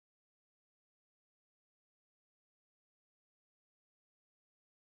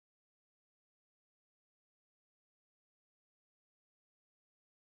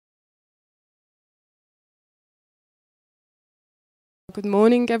Good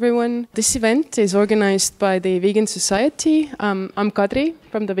morning, everyone. This event is organized by the Vegan Society. I'm Kadri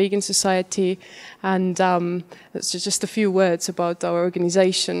from the Vegan Society, and just a few words about our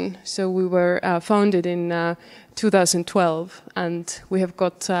organization. So we were founded in 2012, and we have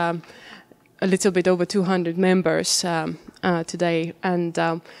got a little bit over 200 members today,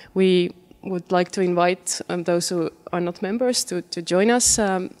 and we would like to invite those who are not members to join us,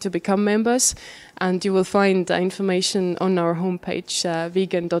 to become members. And you will find information on our homepage,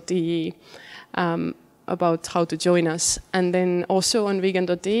 vegan.ee, about how to join us. And then also on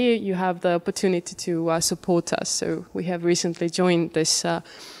vegan.ee, you have the opportunity to support us. So we have recently joined this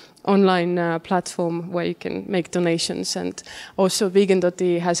online platform where you can make donations. And also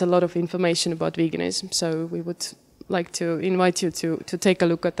vegan.ee has a lot of information about veganism. So we would like to invite you to take a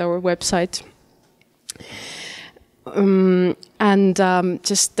look at our website.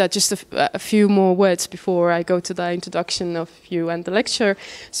 Just a few more words before I go to the introduction of you and the lecture.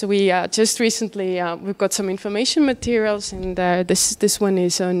 So we just recently we've got some information materials, and this one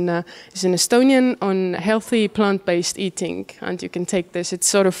is in Estonian on healthy plant-based eating, and you can take this. It's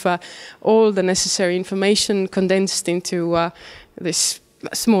sort of all the necessary information condensed into this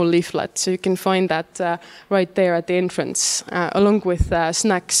small leaflet, so you can find that right there at the entrance, along with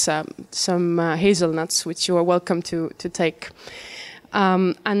snacks, some hazelnuts, which you are welcome to take.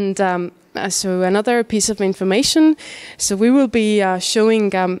 So another piece of information. So we will be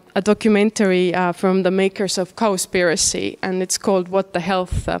showing a documentary from the makers of Cowspiracy, and it's called What the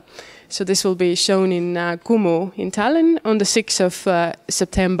Health. So this will be shown in Kumu in Tallinn on the 6th of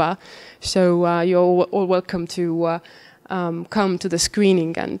September. So you're all welcome to come to the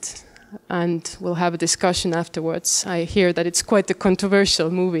screening, and we'll have a discussion afterwards. I hear that it's quite a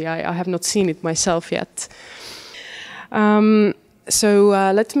controversial movie. I have not seen it myself yet. So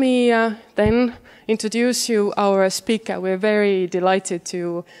let me then introduce you our speaker. We're very delighted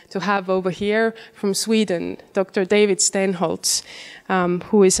to have over here from Sweden, Dr. David Stenholtz,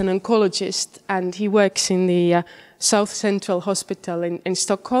 who is an oncologist, and he works in the South Central Hospital in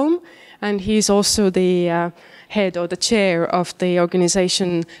Stockholm, and he's also the head or the chair of the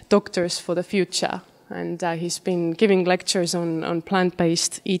organization Doctors for the Future, and he's been giving lectures on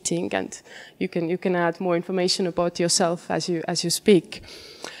plant-based eating, and you can add more information about yourself as you speak.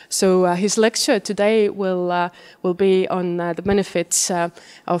 So his lecture today will be on the benefits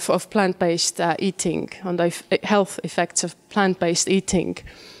of plant-based eating, on the health effects of plant-based eating.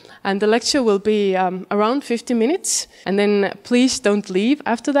 And the lecture will be around 50 minutes. And then please don't leave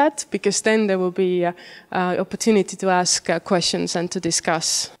after that, because then there will be opportunity to ask questions and to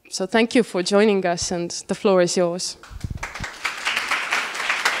discuss. So thank you for joining us, and the floor is yours.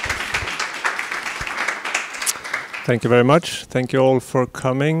 Thank you very much. Thank you all for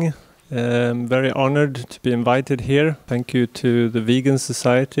coming. I'm very honored to be invited here. Thank you to the Vegan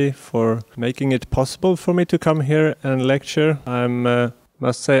Society for making it possible for me to come here and lecture.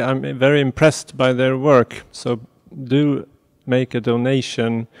 Must say I'm very impressed by their work, so do make a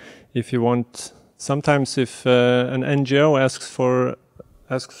donation if you want. Sometimes if an NGO asks for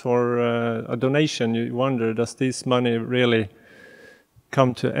a donation, you wonder, does this money really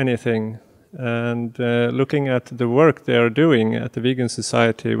come to anything? And looking at the work they are doing at the Vegan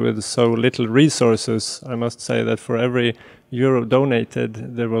Society with so little resources, I must say that for every euro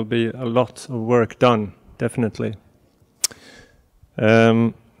donated there will be a lot of work done, definitely.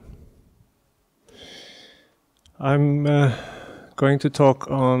 I'm going to talk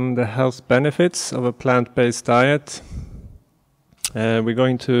on the health benefits of a plant-based diet. We're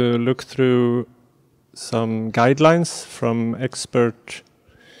going to look through some guidelines from expert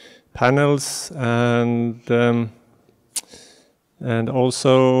panels, and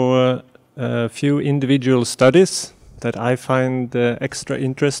also a few individual studies that I find extra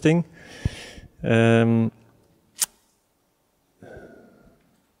interesting.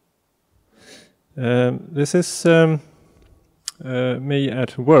 This is me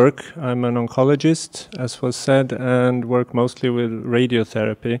at work. I'm an oncologist, as was said, and work mostly with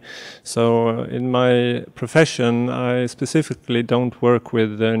radiotherapy. So in my profession, I specifically don't work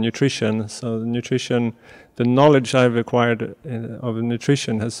with nutrition. So the knowledge I've acquired of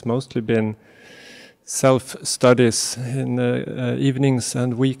nutrition has mostly been self-studies in evenings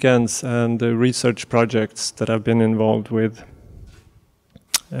and weekends, and research projects that I've been involved with.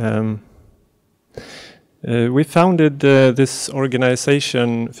 We founded this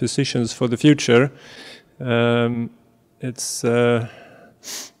organization, Physicians for the Future. It's well,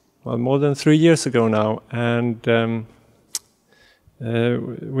 more than 3 years ago now, and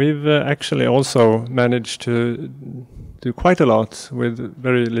we've actually also managed to do quite a lot with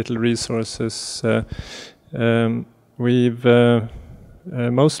very little resources. We've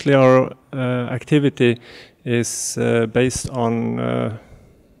Mostly our activity is based on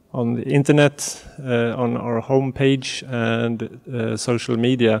the internet, on our homepage and social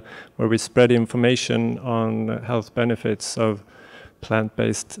media, where we spread information on health benefits of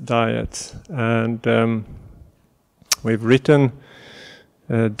plant-based diet. And we've written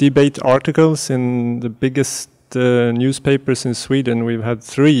debate articles in the biggest newspapers in Sweden. We've had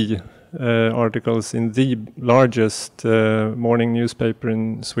 3 articles in the largest morning newspaper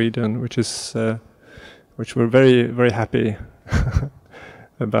in Sweden, which we're very, very happy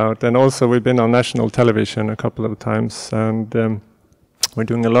about. And also we've been on national television a couple of times, and we're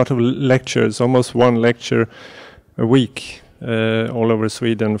doing a lot of lectures, almost 1 lecture a week, all over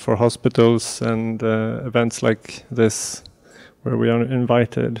Sweden for hospitals and events like this where we are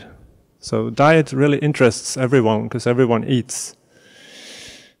invited. So diet really interests everyone because everyone eats.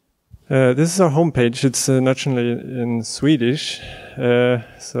 This is our homepage. It's naturally in Swedish.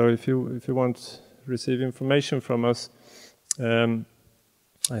 So if you want to receive information from us, I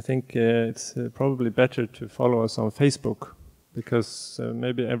think it's probably better to follow us on Facebook, because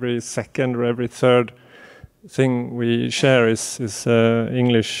maybe every second or every third thing we share is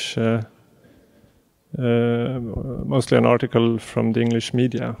English, mostly an article from the English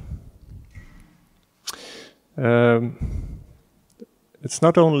media. It's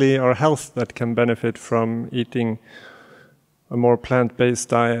not only our health that can benefit from eating a more plant-based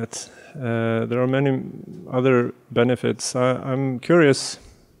diet. There are many other benefits. I'm curious,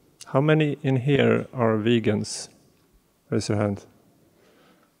 how many in here are vegans? Raise your hand.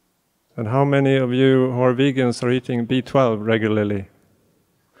 And how many of you who are vegans are eating B12 regularly?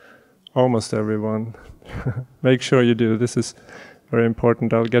 Almost everyone. Make sure you do. This is very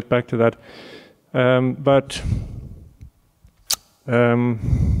important. I'll get back to that.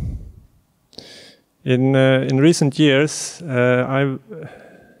 In recent years,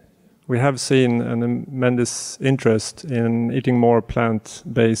 we have seen an immense interest in eating more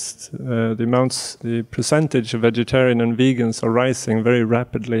plant-based. The percentage of vegetarian and vegans are rising very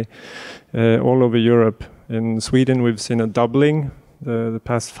rapidly all over Europe. In Sweden, we've seen a doubling the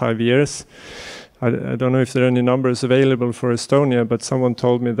past 5 years. I don't know if there are any numbers available for Estonia, but someone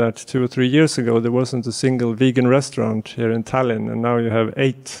told me that 2 or 3 years ago there wasn't a single vegan restaurant here in Tallinn, and now you have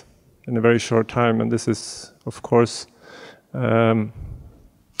 8 in a very short time. And this is, of course, a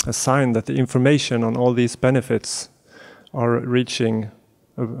sign that the information on all these benefits are reaching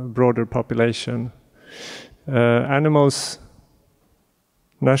a broader population. Animals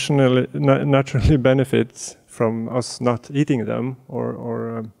naturally benefit from us not eating them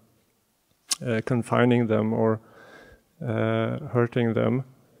or confining them or hurting them.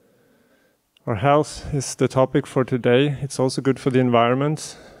 Our health is the topic for today. It's also good for the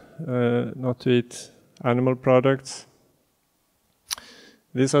environment not to eat animal products.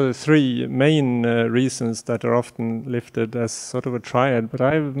 These are the 3 main reasons that are often lifted as sort of a triad, but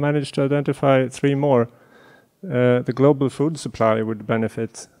I've managed to identify 3 more. The global food supply would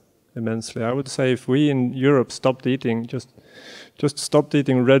benefit immensely. I would say if we in Europe stopped eating, just stopped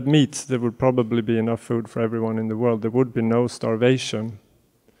eating red meat, there would probably be enough food for everyone in the world. There would be no starvation.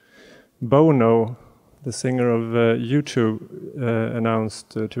 Bono, the singer of YouTube,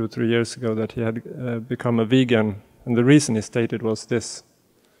 announced 2 or 3 years ago that he had become a vegan, and the reason he stated was this.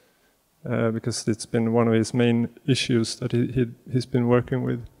 Because it's been one of his main issues that he's been working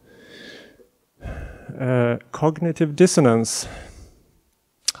with. Cognitive dissonance.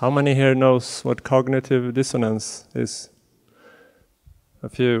 How many here knows what cognitive dissonance is? A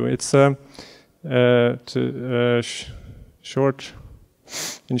few. It's in short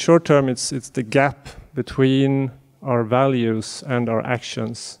term, it's the gap between our values and our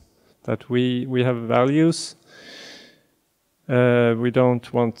actions. That we have values. We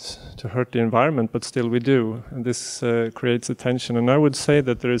don't want to hurt the environment, but still we do, and this creates a tension. And I would say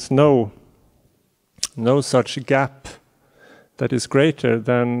that there is no such gap that is greater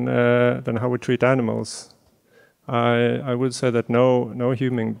than how we treat animals. I would say that no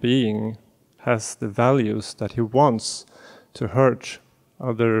human being has the values that he wants to hurt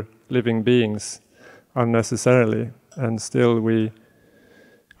other living beings unnecessarily, and still we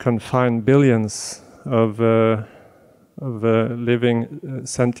confine billions of living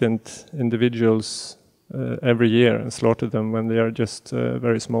sentient individuals every year and slaughter them when they are just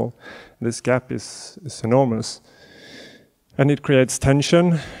very small. This gap is enormous, and it creates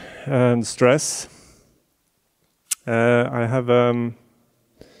tension and stress. There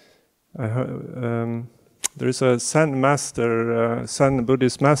is a Zen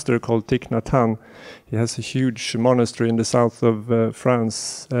Buddhist master called Thich Nhat Hanh. He has a huge monastery in the south of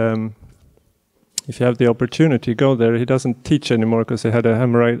France. if you have the opportunity, go there. He doesn't teach anymore because he had a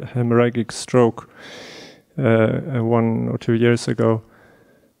hemorrhagic stroke 1 or 2 years ago.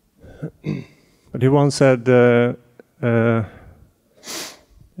 But he once said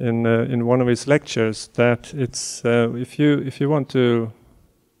in one of his lectures that it's if you want to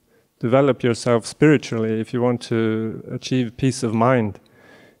develop yourself spiritually, if you want to achieve peace of mind,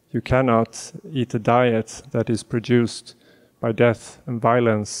 you cannot eat a diet that is produced by death and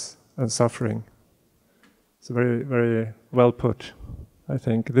violence and suffering. It's very, very well put, I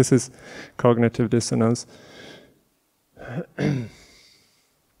think. This is cognitive dissonance.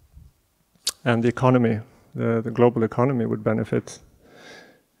 And the economy, the global economy would benefit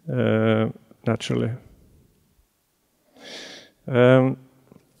naturally.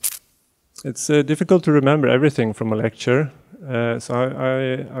 It's difficult to remember everything from a lecture, so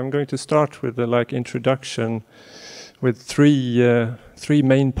I'm going to start with the introduction with three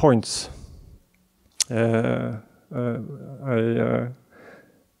main points. I've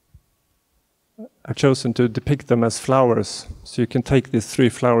chosen to depict them as flowers, so you can take these 3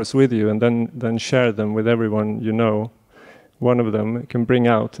 flowers with you and then share them with everyone you know. One of them you can bring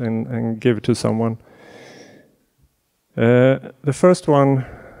out and give to someone. The first one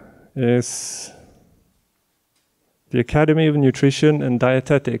is the Academy of Nutrition and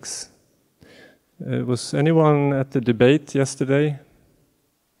Dietetics. Was anyone at the debate yesterday?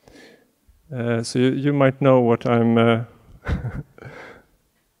 So you might know what I'm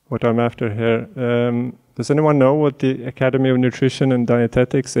what I'm after here. Does anyone know what the Academy of Nutrition and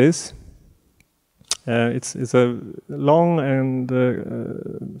Dietetics is? It's a long and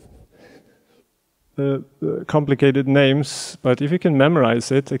complicated names, but if you can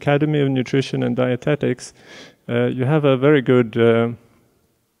memorize it, Academy of Nutrition and Dietetics, you have a very good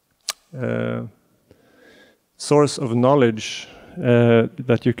source of knowledge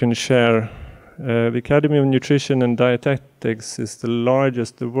that you can share. The Academy of Nutrition and Dietetics is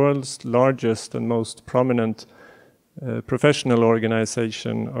the world's largest and most prominent professional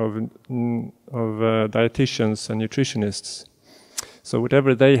organization of dietitians and nutritionists. So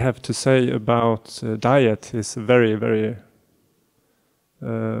whatever they have to say about diet is very, very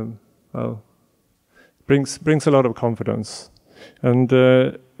well, brings a lot of confidence, and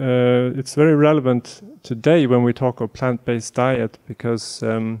it's very relevant today when we talk of plant-based diet, because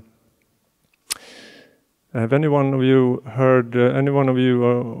have anyone of you heard, anyone of you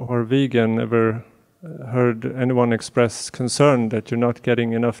who are vegan ever heard anyone express concern that you're not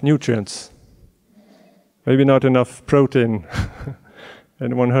getting enough nutrients? Maybe not enough protein.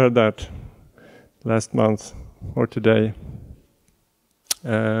 Anyone heard that last month or today?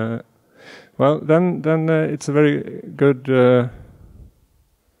 Well, then it's a very good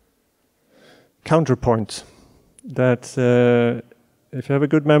counterpoint that if you have a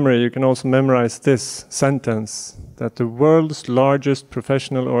good memory, you can also memorize this sentence, that the world's largest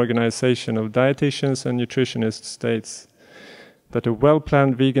professional organization of dietitians and nutritionists states that a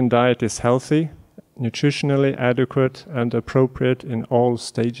well-planned vegan diet is healthy, nutritionally adequate, and appropriate in all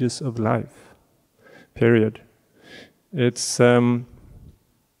stages of life. Period. It's very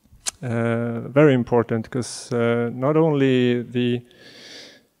important, because not only the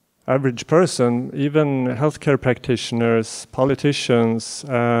average person, even healthcare practitioners, politicians,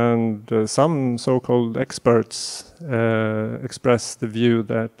 and some so-called experts express the view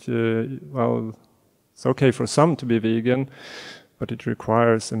that, well, it's okay for some to be vegan, but it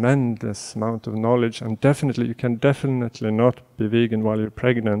requires an endless amount of knowledge, and you can definitely not be vegan while you're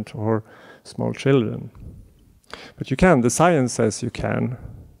pregnant or small children. But you can, the science says you can,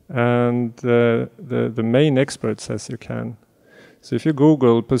 and the main expert says you can. So if you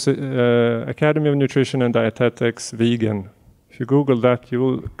Google Academy of Nutrition and Dietetics vegan, if you Google that, you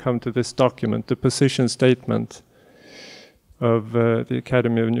will come to this document, the position statement of the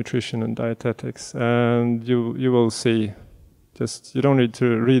Academy of Nutrition and Dietetics, and you will see, you don't need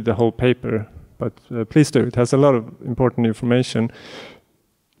to read the whole paper, but please do. It has a lot of important information.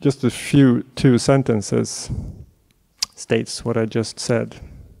 Just a few 2 sentences states what I just said.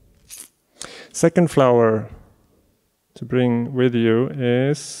 Second flower to bring with you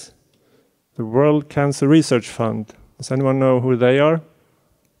is the World Cancer Research Fund. Does anyone know who they are?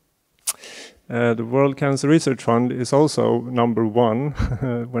 The World Cancer Research Fund is also number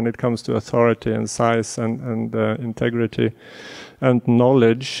 1 when it comes to authority and size and integrity and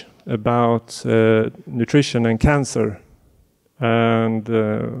knowledge about nutrition and cancer. And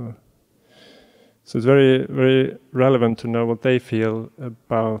so it's very, very relevant to know what they feel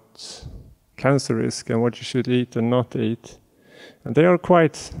about cancer risk and what you should eat and not eat. And they are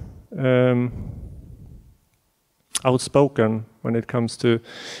quite outspoken when it comes to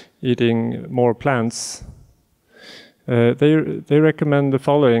eating more plants. They recommend the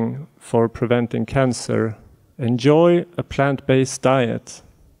following for preventing cancer. Enjoy a plant-based diet.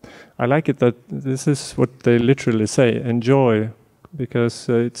 I like it that this is what they literally say, enjoy, because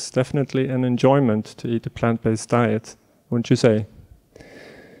it's definitely an enjoyment to eat a plant-based diet, wouldn't you say?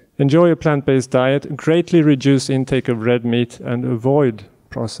 Enjoy a plant-based diet, greatly reduce intake of red meat and avoid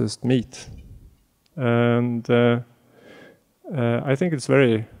processed meat. And I think it's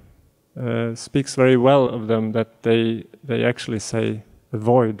very, speaks very well of them that they actually say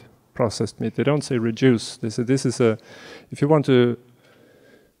avoid processed meat. They don't say reduce. They say this is a, if you want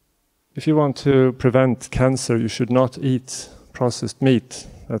to prevent cancer, you should not eat processed meat.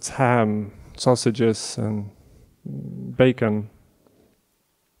 That's ham, sausages, and bacon.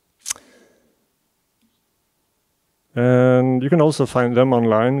 And you can also find them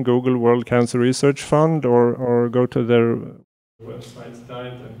online, Google World Cancer Research Fund, or go to their website,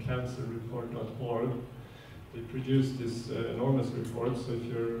 dietandcancerreport.org. They produce this enormous report, so if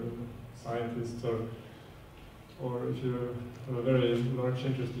you're a scientist or if you have a very large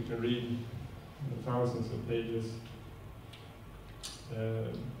interest, you can read thousands of pages.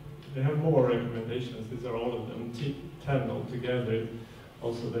 They have more recommendations. These are all of them, 10 altogether.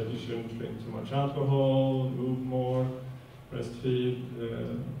 Also that you shouldn't drink too much alcohol, move more, breastfeed,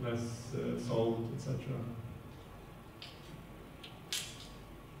 less salt, etc.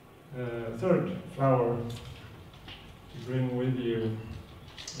 Third flower to bring with you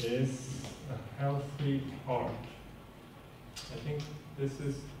is a healthy heart. I think this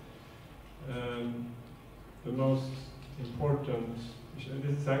is the most important.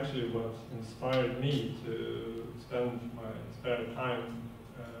 This is actually what inspired me to spend my spare time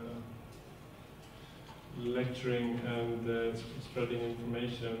lecturing and spreading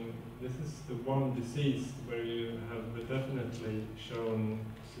information. This is the one disease where you have definitely shown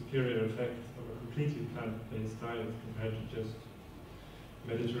superior effect of a completely plant-based diet compared to just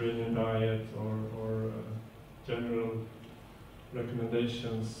Mediterranean diet or general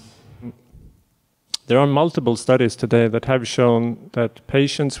recommendations. There are multiple studies today that have shown that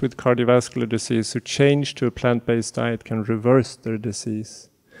patients with cardiovascular disease who change to a plant-based diet can reverse their disease.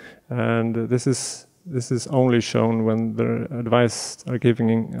 And this is only shown when the advice are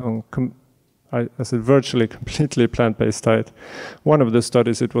giving on as a virtually completely plant-based diet. One of the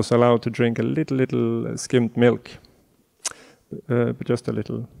studies, it was allowed to drink a little skimmed milk, but just a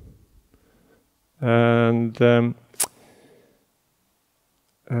little. And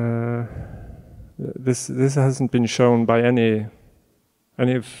this hasn't been shown by any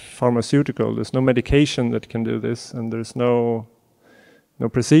pharmaceutical. There's no medication that can do this, and there's no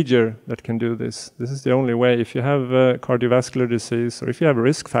procedure that can do this. This is the only way. If you have cardiovascular disease, or if you have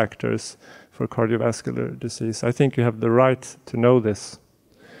risk factors for cardiovascular disease, I think you have the right to know this.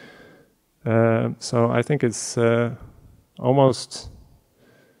 So I think it's almost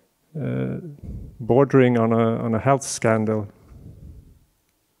bordering on a health scandal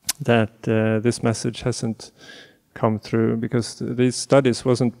that this message hasn't come through, because these studies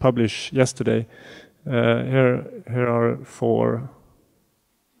wasn't published yesterday. Here are 4.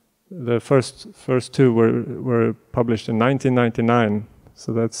 The first 2 were published in 1999,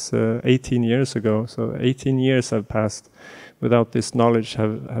 so that's 18 years ago. So 18 years have passed without this knowledge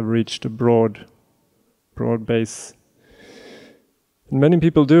have reached a broad base. And many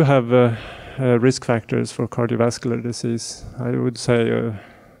people do have risk factors for cardiovascular disease. I would say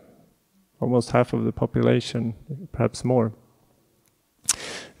almost half of the population, perhaps more.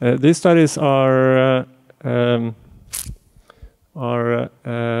 These studies are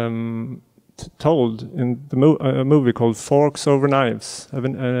told in a movie called Forks Over Knives.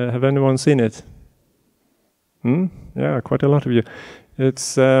 Have anyone seen it? Yeah, quite a lot of you.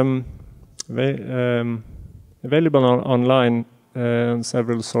 It's available online on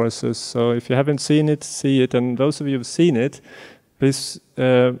several sources. So if you haven't seen it, see it. And those of you who've seen it, please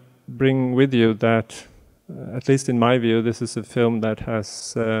bring with you that, at least in my view, this is a film that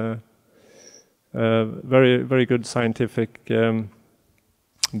has very, very good scientific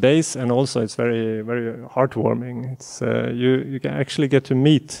base, and also it's very, very heartwarming. It's you can actually get to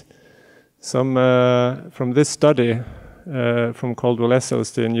meet some from this study from Caldwell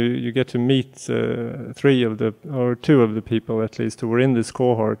Esselstyn. You get to meet 2 of the people at least who were in this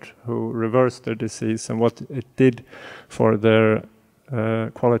cohort who reversed their disease and what it did for their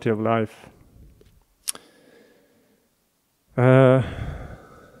quality of life.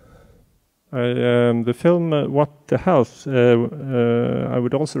 The film What the Health, I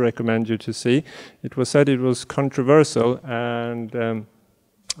would also recommend you to see. It was said it was controversial, and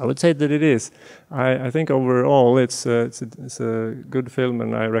I would say that it is. I think overall it's a good film,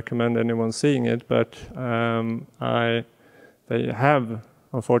 and I recommend anyone seeing it. But they have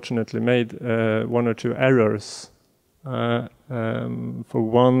unfortunately made one or two errors. For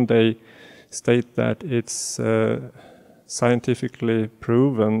one, they state that it's scientifically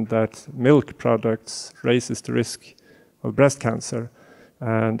proven that milk products raises the risk of breast cancer,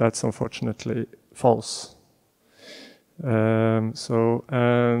 and that's unfortunately false. And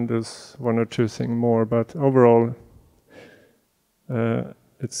there's one or two things more, but overall,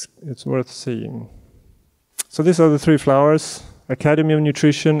 it's worth seeing. So these are the three flowers: Academy of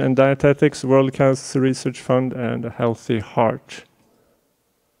Nutrition and Dietetics, World Cancer Research Fund, and a healthy heart.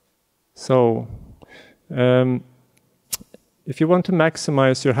 So, if you want to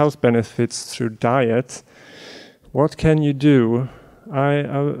maximize your health benefits through diet, what can you do?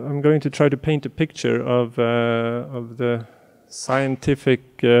 I'm going to try to paint a picture of the scientific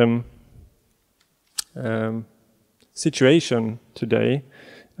situation today,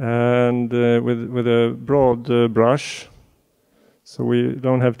 and with a broad brush. So we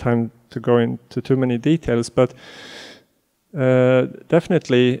don't have time to go into too many details, but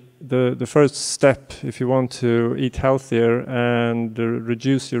definitely the first step, if you want to eat healthier and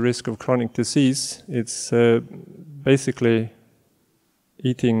reduce your risk of chronic disease, it's basically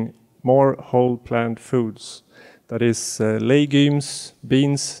eating more whole plant foods. That is legumes,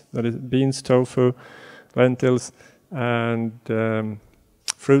 beans, tofu, lentils, and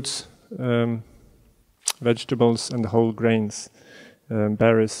fruits, vegetables, and whole grains,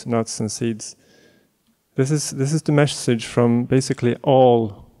 berries, nuts, and seeds. This is the message from basically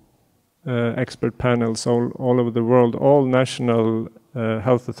all expert panels all over the world. All national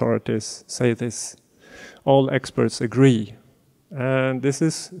health authorities say this. All experts agree. And this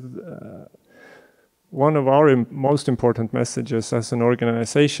is one of our most important messages as an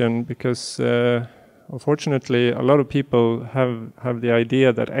organization, because unfortunately a lot of people have the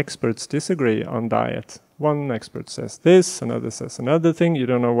idea that experts disagree on diet. One expert says this, another says another thing, you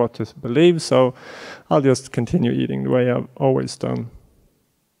don't know what to believe, so I'll just continue eating the way I've always done.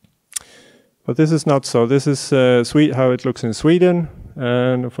 But this is not so. This is how it looks in Sweden,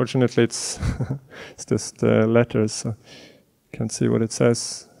 and unfortunately it's, it's just letters, so can't see what it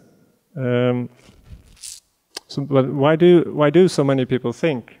says. But why do so many people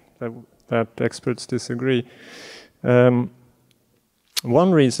think that experts disagree? One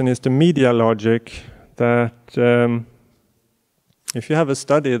reason is the media logic, that if you have a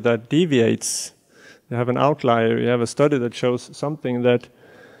study that deviates, you have an outlier, you have a study that shows something that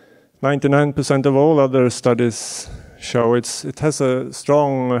 99% of all other studies show, it has a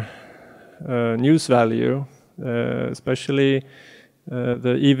strong news value. Especially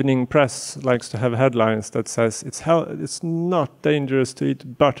the evening press likes to have headlines that says it's not dangerous to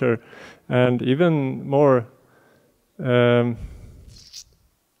eat butter, and even more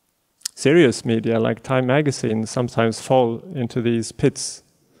serious media like Time magazine sometimes fall into these pits,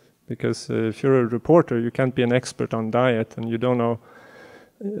 because if you're a reporter, you can't be an expert on diet, and you don't know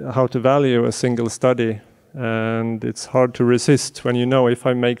how to value a single study, and it's hard to resist when you know, if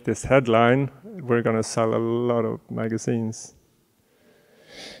I make this headline, we're going to sell a lot of magazines.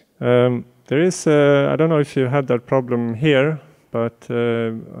 There is, I don't know if you had that problem here, but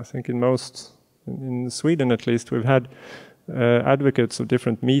I think in Sweden at least, we've had advocates of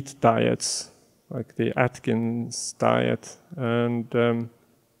different meat diets, like the Atkins diet, and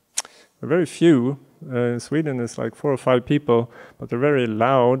very few. In Sweden it's like 4 or 5 people, but they're very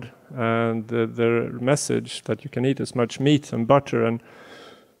loud, and their message that you can eat as much meat and butter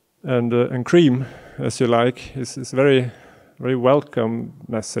and cream as you like is very, very welcome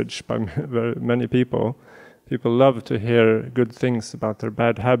message by very many people. People love to hear good things about their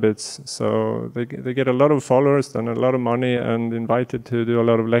bad habits, so they get a lot of followers and a lot of money and invited to do a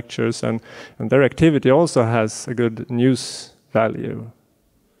lot of lectures, and their activity also has a good news value.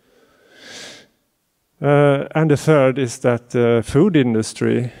 And the third is that the food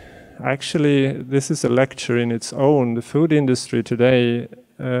industry, actually this is a lecture in its own. The food industry today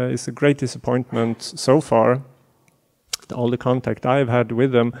is a great disappointment so far. All the contact I've had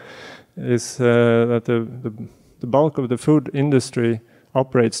with them is that the bulk of the food industry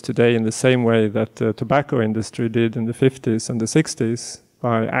operates today in the same way that the tobacco industry did in the 50s and the 60s,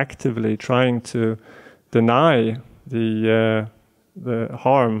 by actively trying to deny the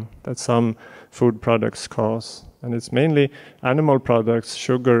harm that some food products cause. And it's mainly animal products,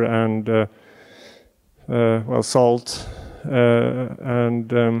 sugar and salt,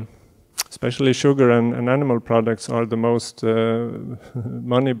 and especially sugar and animal products are the most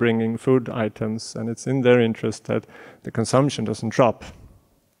money-bringing food items, and it's in their interest that the consumption doesn't drop.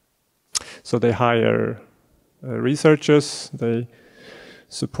 So they hire researchers, they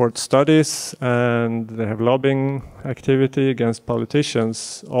support studies, and they have lobbying activity against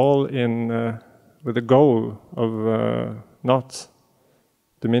politicians, all in with the goal of not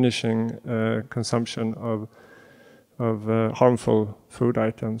diminishing consumption of harmful food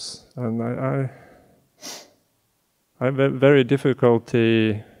items. And I have a very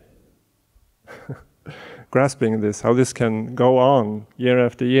difficulty grasping this, how this can go on year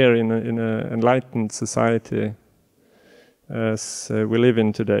after year in an enlightened society as we live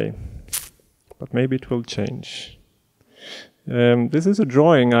in today. But maybe it will change. This is a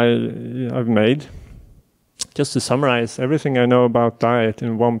drawing I've made, just to summarize everything I know about diet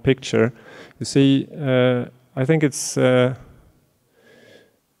in one picture. You see, I think it's,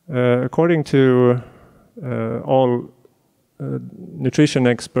 according to all nutrition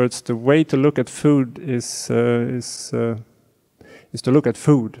experts, the way to look at food is to look at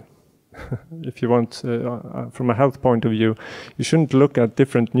food. If you want, from a health point of view, you shouldn't look at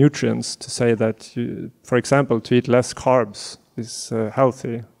different nutrients to say that, for example, to eat less carbs is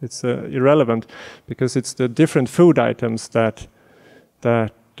healthy. It's irrelevant, because it's the different food items that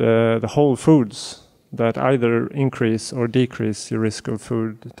the whole foods that either increase or decrease your risk of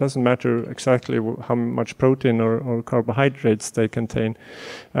food. It doesn't matter exactly how much protein or carbohydrates they contain.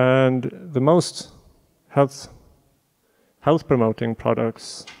 And the most health-promoting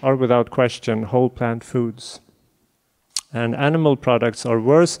products are without question whole plant foods. And animal products are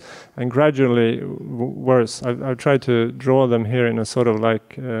worse and gradually worse. I've tried to draw them here in a sort of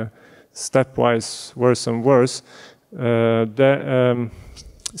like stepwise worse and worse.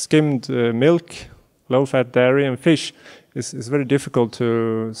 Skimmed milk, low-fat dairy and fish is very difficult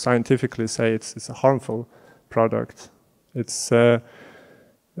to scientifically say it's a harmful product. It's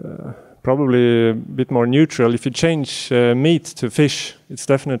probably a bit more neutral. If you change meat to fish, it's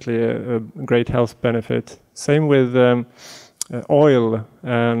definitely a great health benefit. Same with oil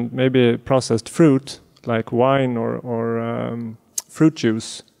and maybe processed fruit, like wine or fruit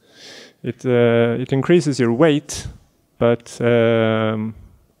juice. It increases your weight, but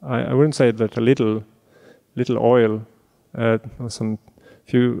I wouldn't say that a little oil, some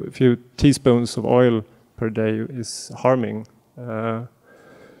few teaspoons of oil per day is harming.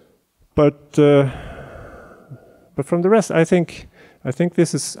 But from the rest, I think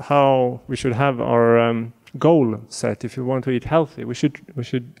this is how we should have our goal set. If you want to eat healthy, we should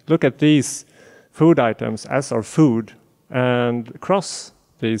look at these food items as our food and cross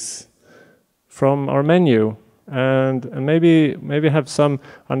these from our menu, and maybe have some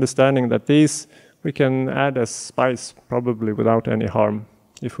understanding that these we can add as spice, probably without any harm,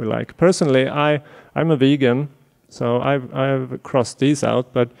 if we like. Personally, I'm a vegan, so I've crossed these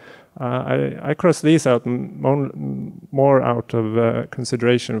out, but I cross these out more out of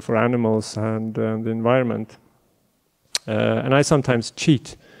consideration for animals and the environment. And I sometimes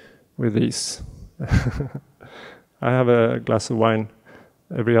cheat with these. I have a glass of wine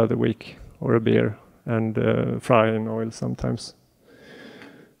every other week, or a beer, and fry in oil sometimes.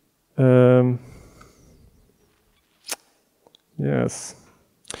 Yes.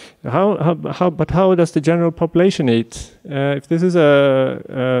 But how does the general population eat? If this is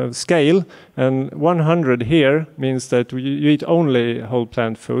a scale, and 100 here means that you eat only whole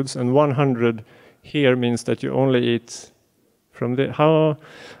plant foods, and 100 here means that you only eat from the...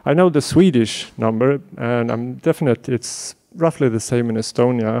 I know the Swedish number, and I'm definite it's roughly the same in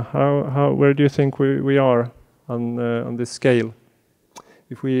Estonia. Where do you think we are on this scale?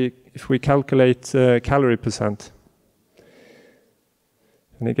 If we calculate calorie percent.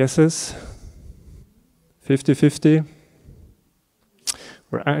 Any guesses? 50-50?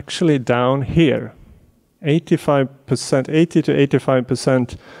 We're actually down here. 80 to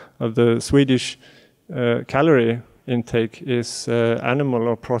 85% of the Swedish calorie intake is animal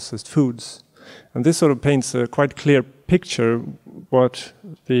or processed foods. And this sort of paints a quite clear picture what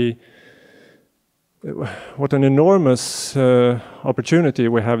an enormous opportunity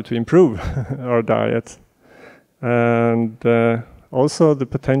we have to improve our diet. And also the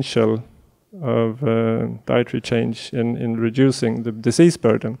potential of dietary change in reducing the disease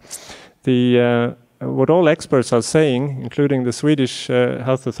burden. What all experts are saying, including the Swedish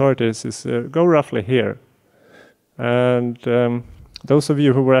health authorities, is go roughly here. And those of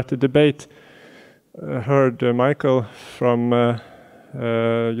you who were at the debate heard Michael from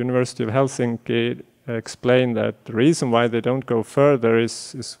University of Helsinki explain that the reason why they don't go further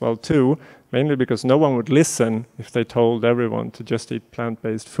is well, two, mainly because no one would listen if they told everyone to just eat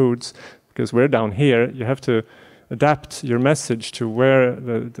plant-based foods, because we're down here. You have to adapt your message to where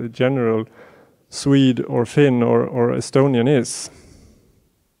the general Swede or Finn or Estonian is.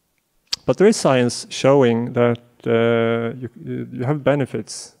 But there is science showing that you have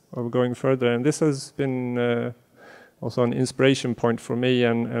benefits of going further, and this has been also an inspiration point for me,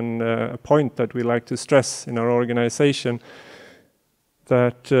 and a point that we like to stress in our organization,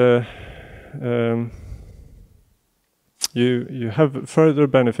 that you have further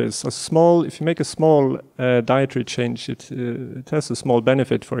benefits. If you make a small dietary change, it has a small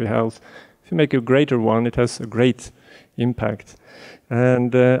benefit for your health. If you make a greater one, it has a great impact.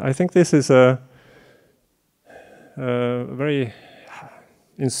 And I think this is a very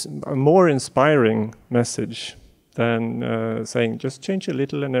more inspiring message than saying just change a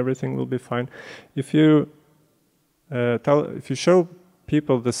little and everything will be fine. If you show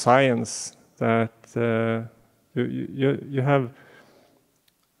people the science that you have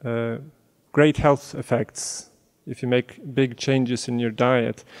great health effects if you make big changes in your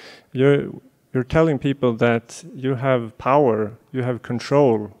diet, you're telling people that you have power, you have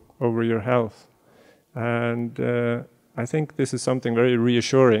control over your health. And I think this is something very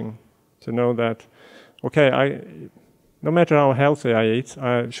reassuring to know that, okay, no matter how healthy I eat,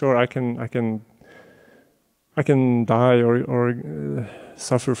 sure I can die or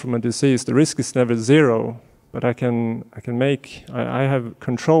suffer from a disease. The risk is never zero, but I have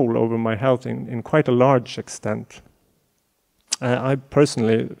control over my health in quite a large extent. I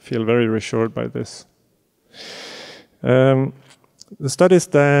personally feel very reassured by this. The studies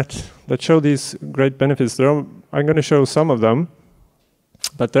that show these great benefits, I'm going to show some of them,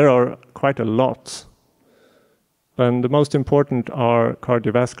 but there are quite a lot. And the most important are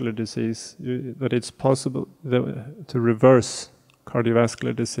cardiovascular disease, that it's possible to reverse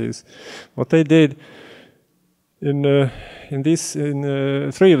cardiovascular disease. What they did in 3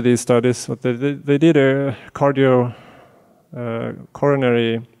 of these studies, what they did a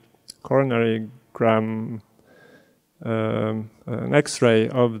coronarygram, an X-ray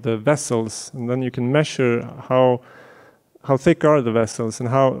of the vessels, and then you can measure how thick are the vessels and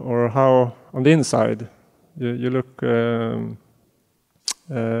how on the inside. You look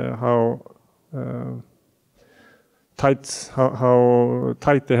how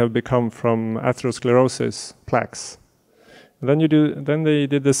tight they have become from atherosclerosis plaques. And then they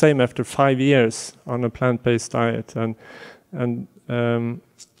did the same after 5 years on a plant-based diet, and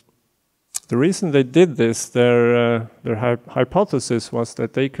the reason they did this, their hypothesis was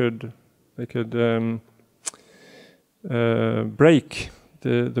that they could break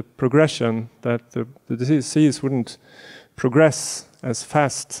the progression, that the disease wouldn't progress as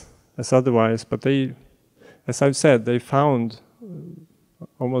fast as otherwise. But they, as I've said, they found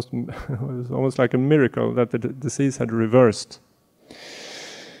it was almost like a miracle that the disease had reversed.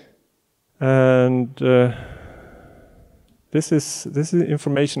 And this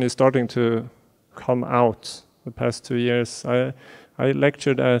information is starting to come out the past 2 years. I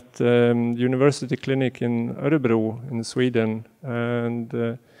lectured at University Clinic in Örebro in Sweden, and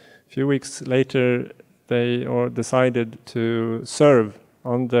a few weeks later they decided to serve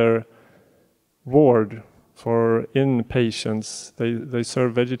on their ward for inpatients. They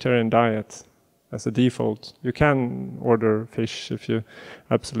serve vegetarian diet as a default. You can order fish if you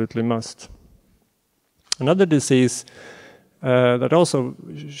absolutely must. Another disease that also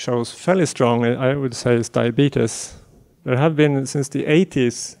shows fairly strong, I would say, is diabetes. There have been since the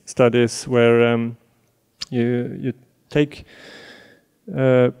 80s studies where you take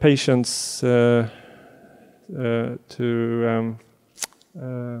patients to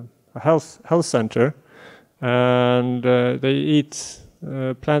a health center, and they eat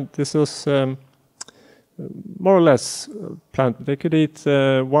plant. This was more or less plant. They could eat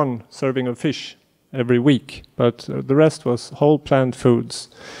 1 serving of fish every week, but the rest was whole plant foods.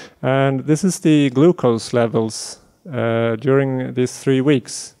 And this is the glucose levels during these 3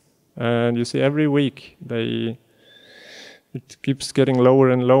 weeks. And you see every week it keeps getting lower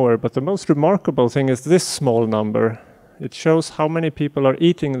and lower. But the most remarkable thing is this small number. It shows how many people are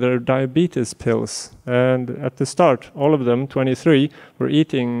eating their diabetes pills. And at the start, all of them, 23, were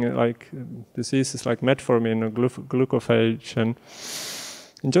eating like diseases like metformin or glucophage. And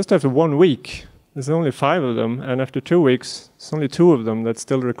just after 1 week, there's only 5 of them, and after 2 weeks, it's only 2 of them that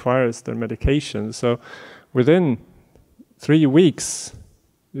still requires their medication. So within 3 weeks,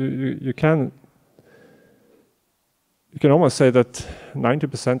 you can almost say that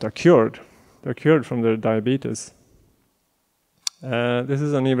 90% are cured. They're cured from their diabetes. This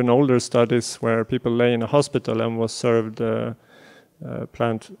is an even older studies where people lay in a hospital and was served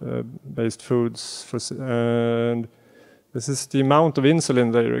plant-based foods, and This is the amount of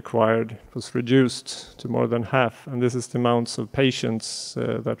insulin they required. It was reduced to more than half, and this is the amounts of patients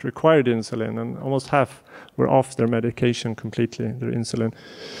that required insulin, and almost half were off their medication completely, their insulin.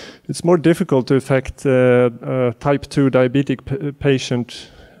 It's more difficult to affect a type 2 diabetic patient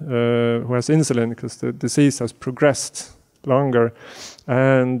who has insulin because the disease has progressed longer.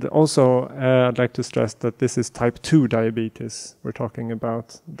 And also, I'd like to stress that this is type 2 diabetes we're talking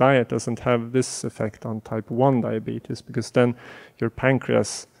about. Diet doesn't have this effect on type 1 diabetes, because then your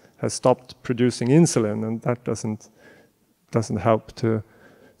pancreas has stopped producing insulin, and that doesn't help to...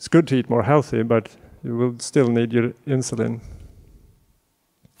 It's good to eat more healthy, but you will still need your insulin.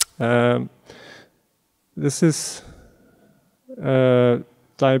 This is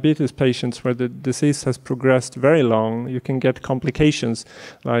diabetes patients where the disease has progressed very long. You can get complications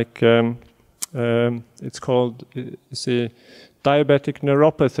like it's called, you see, diabetic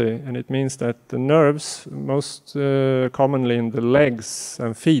neuropathy, and it means that the nerves, most commonly in the legs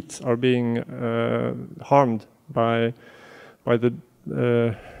and feet, are being harmed by the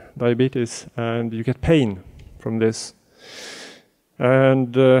diabetes, and you get pain from this.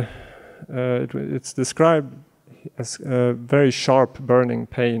 And it's described as a very sharp burning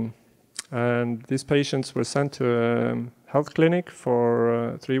pain, and these patients were sent to a health clinic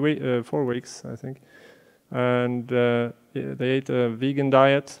for 4 weeks, I think, and they ate a vegan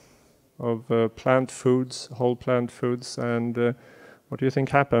diet of plant foods, whole plant foods, and what do you think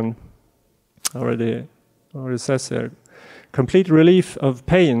happened? Already says here, complete relief of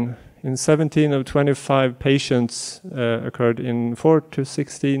pain in 17 of 25 patients occurred in 4 to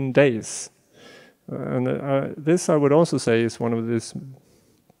 16 days. And this, I would also say, is one of these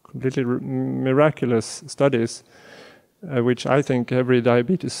completely miraculous studies, which I think every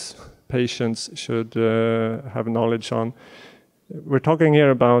diabetes patient should have knowledge on. We're talking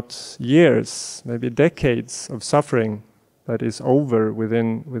here about years, maybe decades of suffering that is over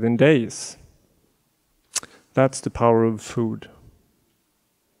within days. That's the power of food.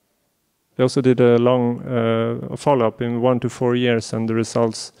 They also did a long follow-up in 1 to 4 years, and the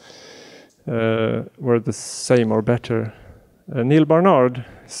results were the same or better. Neil Barnard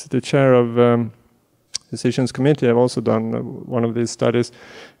is the chair of Physicians Committee. I've also done one of these studies.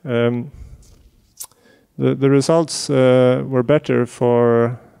 The results were better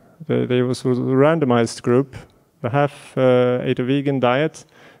for there was a randomized group. The half ate a vegan diet,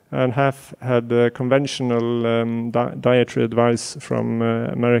 and half had conventional dietary advice from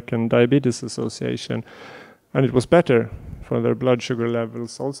American Diabetes Association, and it was better for their blood sugar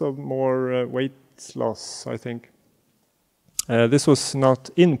levels, also more weight loss, I think. This was not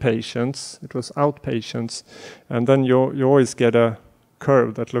inpatients, it was outpatients, and then you always get a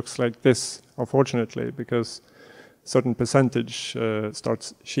curve that looks like this, unfortunately, because a certain percentage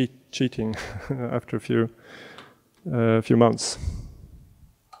starts cheating after a few months.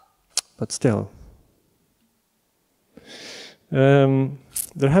 But still.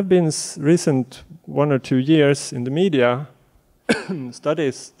 There have been recent 1 or 2 years in the media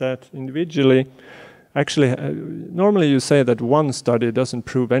studies that individually, actually, normally you say that one study doesn't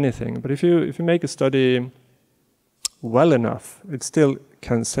prove anything, but if you make a study well enough, it still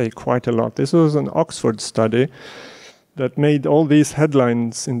can say quite a lot. This was an Oxford study that made all these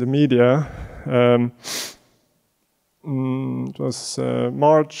headlines in the media. It was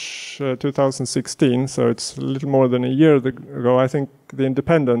March 2016, so it's a little more than a year ago. I think The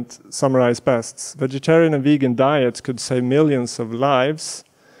Independent summarized best. Vegetarian and vegan diets could save millions of lives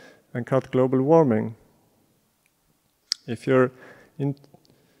and cut global warming. If you're in,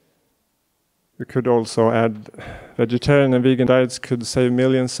 you could also add vegetarian and vegan diets could save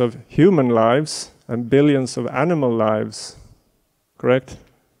millions of human lives and billions of animal lives. Correct?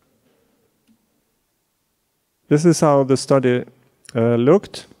 This is how the study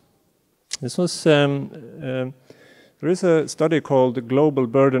looked. This was there is a study called The Global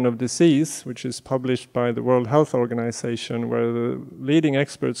Burden of Disease, which is published by the World Health Organization, where the leading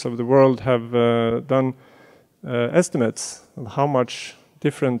experts of the world have done estimates of how much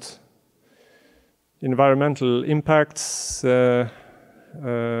different environmental impacts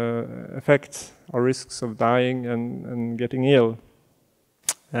affect our risks of dying and getting ill.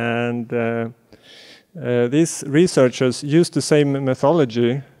 And these researchers used the same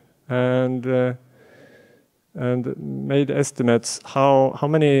methodology and made estimates how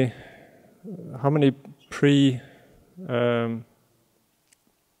many pre-time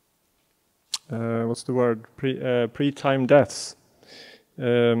deaths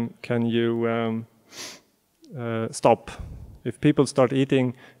can you stop if people start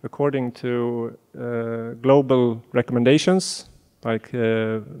eating according to global recommendations, like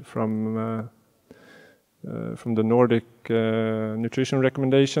from from the Nordic nutrition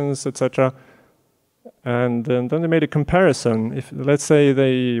recommendations, etc. And then they made a comparison. If, let's say,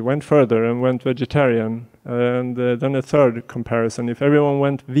 they went further and went vegetarian, and then a third comparison. If everyone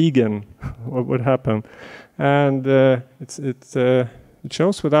went vegan, what would happen? And it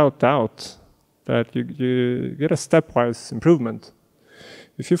shows without doubt that you get a stepwise improvement.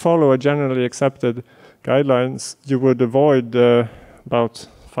 If you follow a generally accepted guidelines, you would avoid about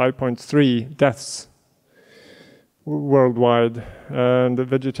 5.3 deaths worldwide, and the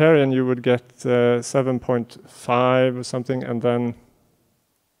vegetarian you would get 7.5 or something, and then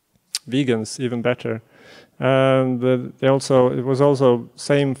vegans even better. And it was also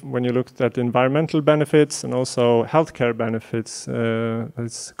same when you looked at environmental benefits and also healthcare benefits.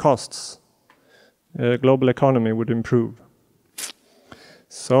 Its costs, global economy would improve.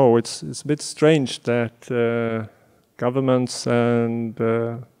 So it's a bit strange that governments and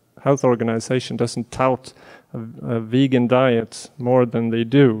health organization doesn't tout a vegan diet more than they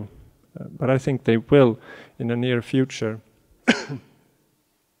do, but I think they will in the near future.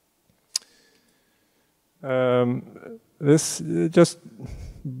 This just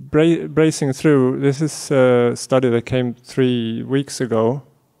bracing through. This is a study that came 3 weeks ago,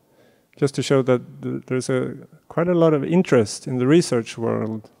 just to show that there's quite a lot of interest in the research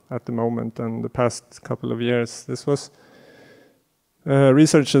world at the moment and the past couple of years. This was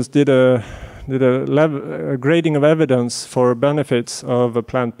researchers did a grading of evidence for benefits of a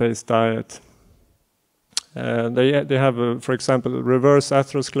plant-based diet. They have, for example, reverse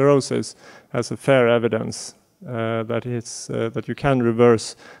atherosclerosis as a fair evidence that you can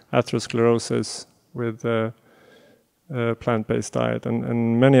reverse atherosclerosis with a plant-based diet,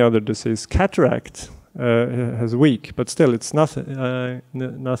 and many other diseases. Cataract has weak, but still it's nothing.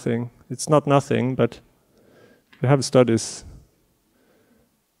 It's not nothing, but we have studies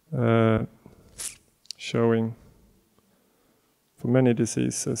showing for many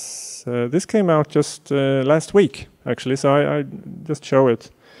diseases. This came out just last week, actually, so I just show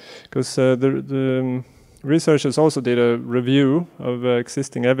it, because the researchers also did a review of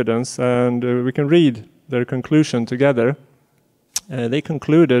existing evidence, and we can read their conclusion together. They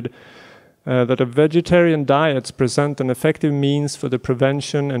concluded that a vegetarian diets present an effective means for the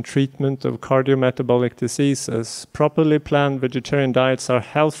prevention and treatment of cardiometabolic diseases. Properly planned vegetarian diets are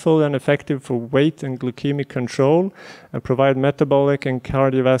healthful and effective for weight and glycemic control and provide metabolic and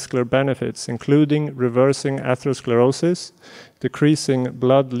cardiovascular benefits, including reversing atherosclerosis, decreasing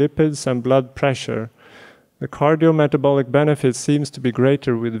blood lipids and blood pressure. The cardiometabolic benefits seems to be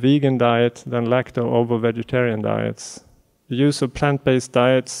greater with vegan diet than lacto-ovo-vegetarian diets. The use of plant-based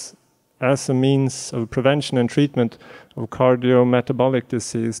diets as a means of prevention and treatment of cardiometabolic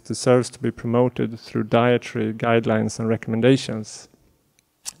disease deserves to be promoted through dietary guidelines and recommendations.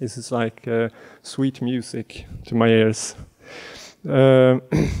 This is like sweet music to my ears.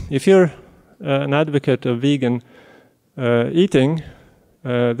 If you're an advocate of vegan eating,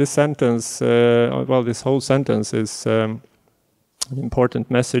 this sentence, this whole sentence is an important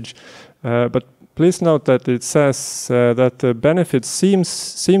message, but please note that it says that the benefits seem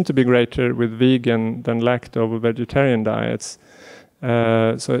to be greater with vegan than lacto-vegetarian diets.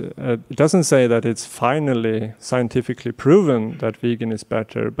 So it doesn't say that it's finally scientifically proven that vegan is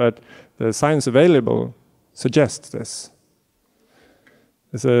better, but the science available suggests this.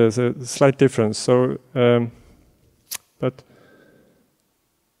 There's a slight difference. So,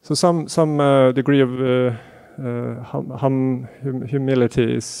 some degree of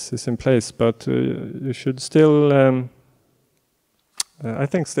humility is in place, but you should still, I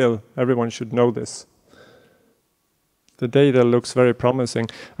think still everyone should know this. The data looks very promising.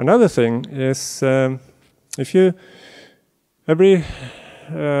 Another thing is, if you, every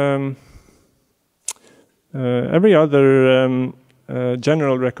other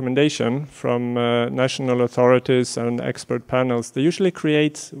general recommendation from national authorities and expert panels, they usually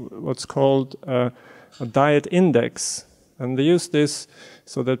create what's called a diet index, and they use this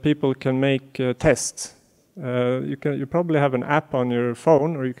so that people can make tests. You probably have an app on your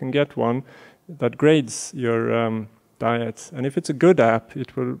phone, or you can get one that grades your diet. And if it's a good app,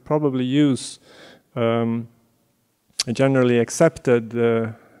 it will probably use a generally accepted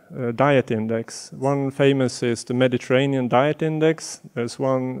diet index. One famous is the Mediterranean Diet Index. There's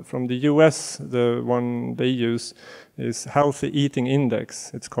one from the US. The one they use is Healthy Eating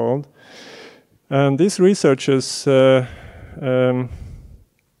Index, it's called. And these researchers, they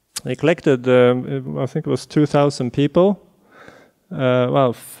collected, I think it was 2,000 people,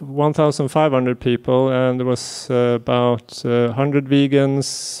 1,500 people, and there was about 100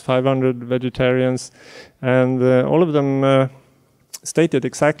 vegans, 500 vegetarians, and all of them stated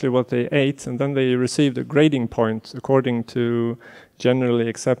exactly what they ate, and then they received a grading point according to generally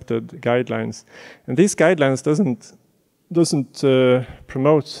accepted guidelines. And these guidelines doesn't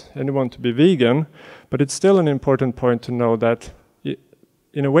promote anyone to be vegan, but it's still an important point to know that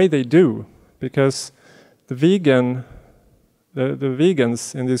in a way they do, because the vegans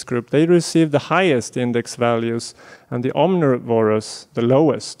in this group, they receive the highest index values and the omnivorous the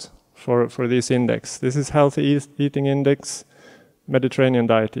lowest for this index. This is healthy eating index, Mediterranean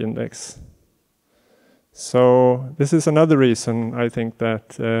diet index. So this is another reason I think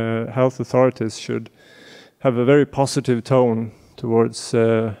that health authorities should have a very positive tone towards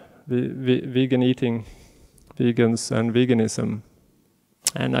vegan eating, vegans and veganism.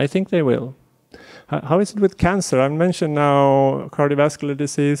 And I think they will. How is it with cancer? I mentioned now cardiovascular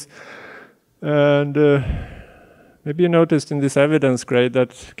disease, and maybe you noticed in this evidence grade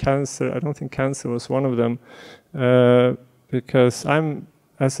that cancer, I don't think cancer was one of them, because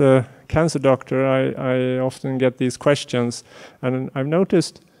as a cancer doctor, I often get these questions, and I've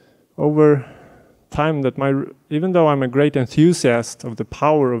noticed over time that even though I'm a great enthusiast of the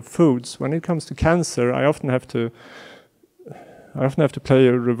power of foods, when it comes to cancer, I often have to play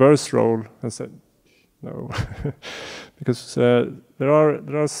a reverse role and say no, because there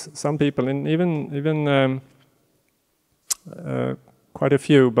are some people, and even quite a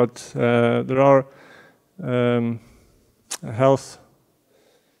few, but there are health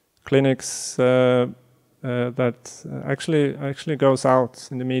clinics that actually goes out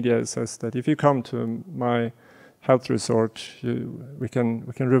in the media and says that if you come to my health resort, we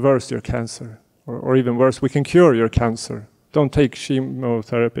can reverse your cancer, or even worse, we can cure your cancer. Don't take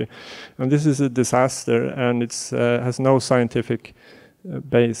chemotherapy. And this is a disaster, and it has no scientific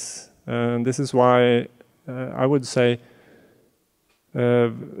base. And this is why I would say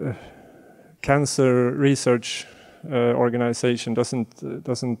cancer research organization doesn't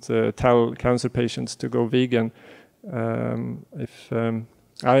tell cancer patients to go vegan.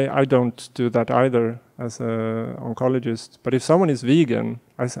 I don't do that either as an oncologist. But if someone is vegan,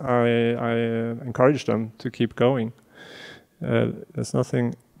 I encourage them to keep going. There's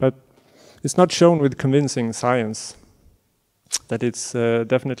nothing, but it's not shown with convincing science that it's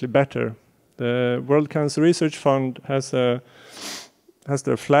definitely better. The World Cancer Research Fund has their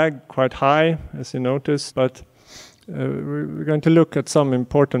flag quite high, as you notice, but we're going to look at some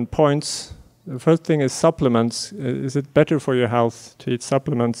important points. The first thing is supplements. Is it better for your health to eat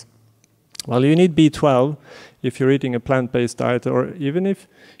supplements? Well, you need B12 if you're eating a plant-based diet, or even if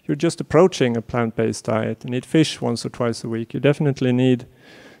you're just approaching a plant-based diet and eat fish once or twice a week, you definitely need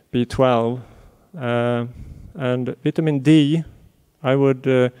B12. And vitamin D, I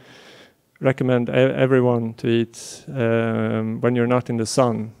would recommend everyone to eat when you're not in the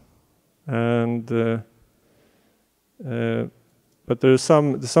sun. And but there are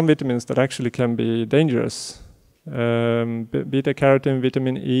some vitamins that actually can be dangerous. Beta-carotene,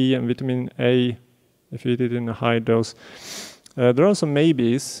 vitamin E, and vitamin A, if you eat it in a high dose. There are some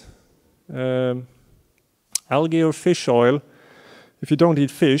maybes. Algae or fish oil. If you don't eat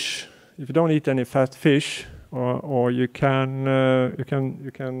fish, if you don't eat any fat fish, or you can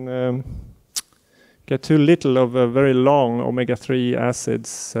get too little of a very long omega-3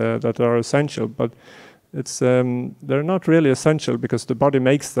 acids that are essential, but they're not really essential because the body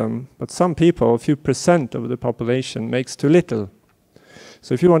makes them. But some people, a few % of the population, makes too little.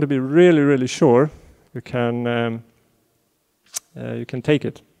 So if you want to be really, really sure, you can take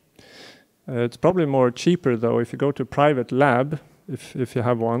it. It's probably more cheaper though if you go to a private lab, if you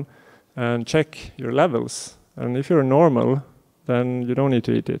have one, and check your levels. And if you're normal, then you don't need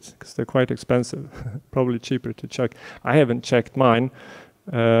to eat it because they're quite expensive. Probably cheaper to check. I haven't checked mine.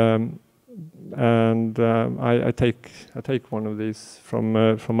 And I take one of these from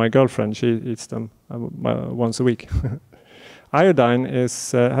my girlfriend. She eats them once a week. Iodine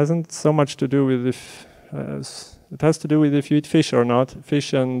hasn't so much to do with it has to do with if you eat fish or not.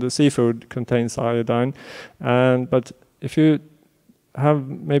 Fish and the seafood contains iodine, but if you have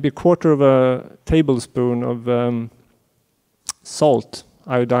maybe a quarter of a tablespoon of salt,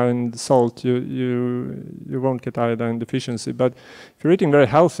 iodine salt, you won't get iodine deficiency. But if you're eating very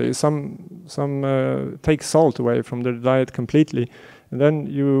healthy, some take salt away from their diet completely, and then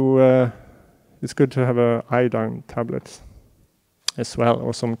it's good to have a iodine tablet as well,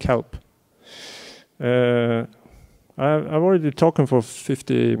 or some kelp. I've already talking for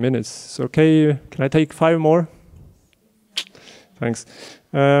 50 minutes. So can I take 5 more? Thanks.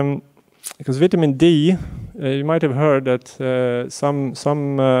 Because vitamin D, you might have heard that some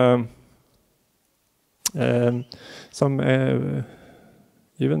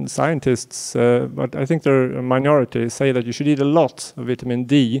even scientists, but I think they're a minority, say that you should eat a lot of vitamin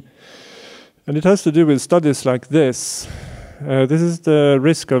D. And it has to do with studies like this. This is the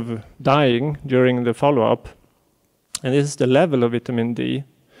risk of dying during the follow-up. And this is the level of vitamin D.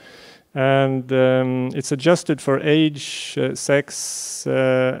 And it's adjusted for age, sex,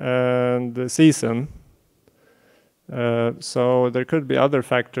 and season. So there could be other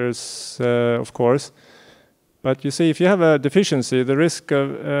factors, of course. But you see, if you have a deficiency, the risk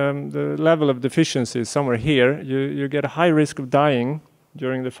of the level of deficiency is somewhere here. You get a high risk of dying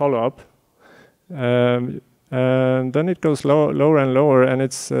during the follow-up. And then it goes lower and lower, and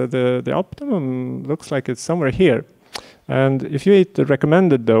it's the optimum looks like it's somewhere here. And if you eat the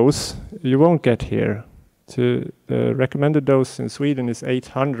recommended dose, you won't get here. The recommended dose in Sweden is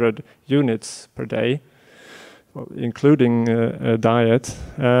 800 units per day, including a diet,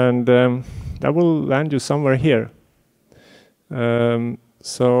 and that will land you somewhere here.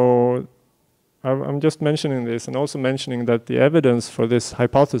 So I'm just mentioning this and also mentioning that the evidence for this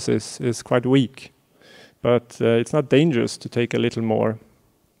hypothesis is quite weak, but it's not dangerous to take a little more.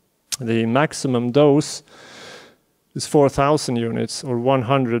 The maximum dose is 4,000 units or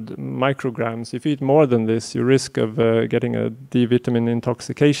 100 micrograms. If you eat more than this, you risk of getting a D vitamin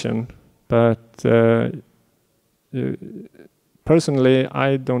intoxication. But personally,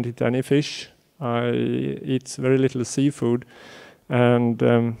 I don't eat any fish. I eat very little seafood, and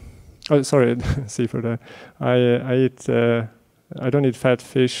oh, sorry, seafood. I don't eat fat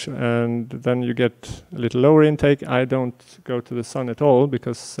fish, and then you get a little lower intake. I don't go to the sun at all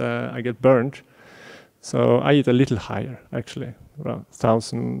because I get burnt. So I eat a little higher, actually, around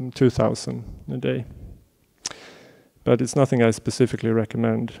 1,000, 2,000 a day. But it's nothing I specifically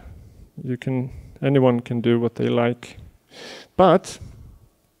recommend. Anyone can do what they like. But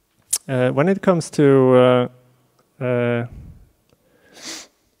when it comes to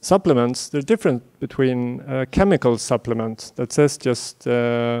supplements, there's difference between a chemical supplement that says just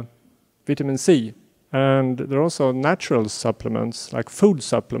vitamin C, and there are also natural supplements, like food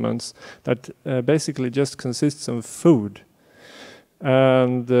supplements, that basically just consists of food.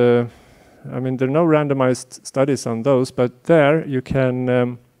 And I mean, there are no randomized studies on those, but there you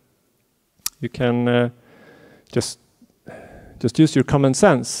can just use your common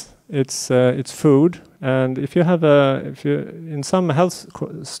sense. It's food, and if you in some health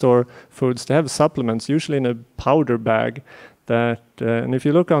store foods, they have supplements, usually in a powder bag. And if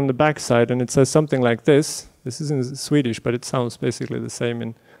you look on the back side and it says something like this is in Swedish, but it sounds basically the same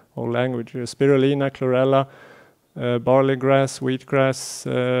in all languages. Spirulina, chlorella, barley grass, wheatgrass,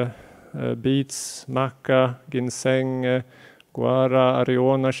 beets, maca, ginseng, guara,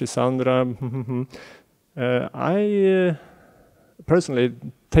 ariona, schisandra. I personally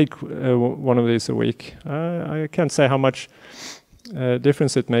take one of these a week. I can't say how much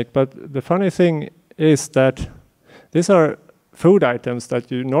difference it makes, but the funny thing is that these are food items that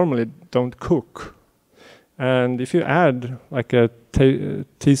you normally don't cook. And if you add like a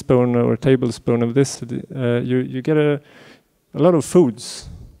teaspoon or a tablespoon of this, you get a lot of foods,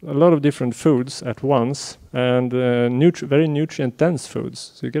 a lot of different foods at once, and very nutrient-dense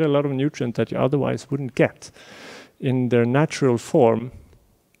foods. So you get a lot of nutrient that you otherwise wouldn't get in their natural form.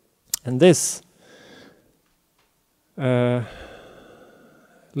 And this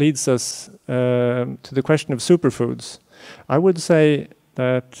leads us to the question of superfoods. I would say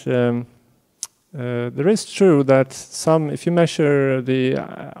that there is true that if you measure the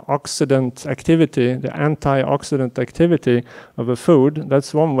oxidant activity, the antioxidant activity of a food,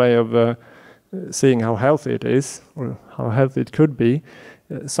 that's one way of seeing how healthy it is or how healthy it could be.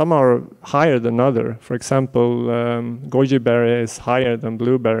 Some are higher than other. For example, goji berry is higher than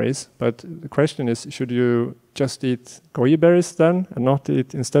blueberries. But the question is, should you just eat goji berries then and not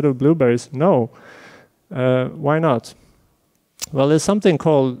eat instead of blueberries? No. Why not? Well, there's something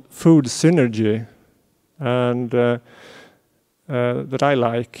called food synergy, and that I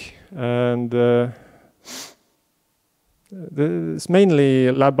like, and it's mainly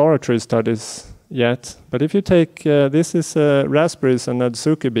laboratory studies yet. But if you take this is raspberries and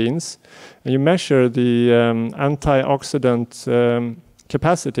adzuki beans, and you measure the antioxidant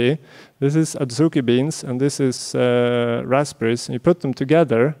capacity. This is adzuki beans, and this is raspberries. And you put them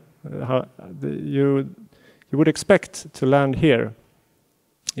together, you would expect to land here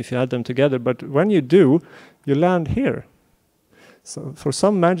if you add them together, but when you do, you land here. So for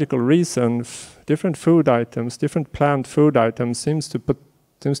some magical reason, different food items, different plant food items seems to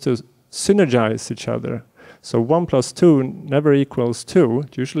synergize each other. So 1 + 2 never equals 2,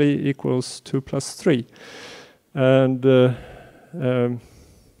 it usually equals 2 + 3. And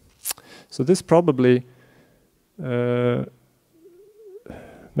so this probably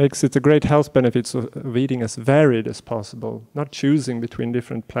makes it a great health benefit of eating as varied as possible, not choosing between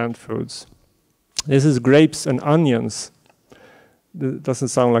different plant foods. This is grapes and onions. It doesn't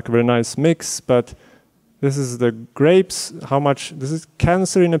sound like a very nice mix, but this is the grapes, this is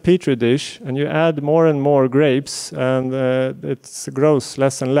cancer in a petri dish, and you add more and more grapes, and it grows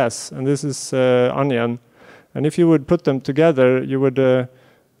less and less. And this is onion. And if you would put them together, you would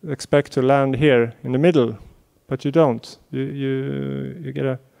expect to land here in the middle, but you don't. You get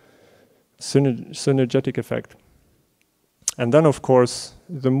a synergetic effect. And then, of course,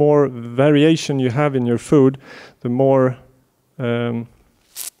 the more variation you have in your food, the more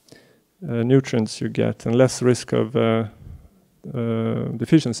nutrients you get and less risk of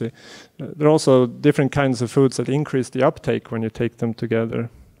deficiency. There are also different kinds of foods that increase the uptake when you take them together.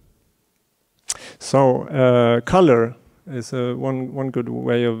 So color is one good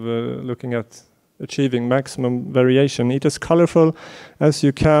way of looking at achieving maximum variation. Eat as colorful as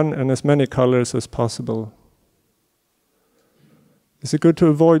you can and as many colors as possible. Is it good to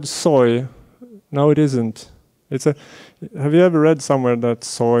avoid soy? No, it isn't. Have you ever read somewhere that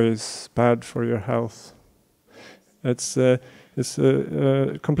soy is bad for your health? It's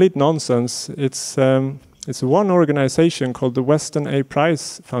complete nonsense. It's one organization called the Weston A.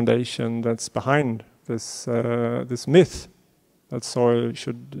 Price Foundation that's behind this myth that soy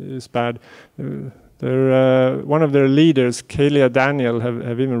is bad. One of their leaders, Kalia Daniel,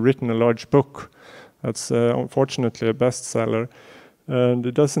 have even written a large book that's unfortunately a bestseller, and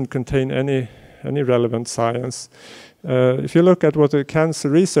it doesn't contain any relevant science. If you look at what the Cancer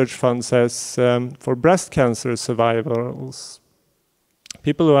Research Fund says for breast cancer survivors,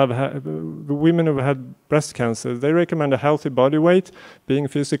 women who have had breast cancer, they recommend a healthy body weight, being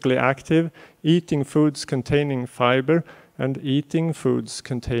physically active, eating foods containing fiber, and eating foods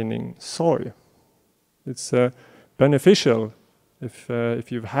containing soy. It's beneficial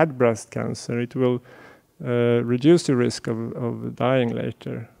if you've had breast cancer. It will reduce the risk of dying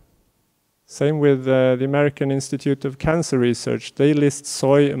later. Same with the American Institute of Cancer Research. They list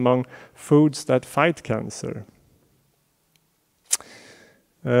soy among foods that fight cancer.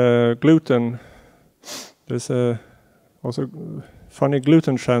 Gluten. There's also funny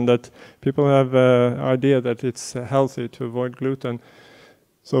gluten trend that people have an idea that it's healthy to avoid gluten.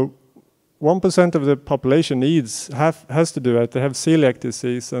 So 1% of the population has to do it. They have celiac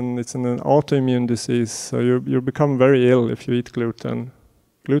disease, and it's an autoimmune disease. So you become very ill if you eat gluten.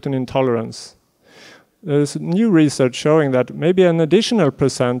 Gluten intolerance. There's new research showing that maybe an additional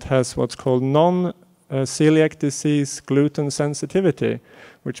 % has what's called non-celiac disease gluten sensitivity,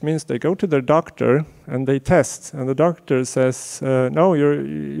 which means they go to their doctor and they test, and the doctor says, no,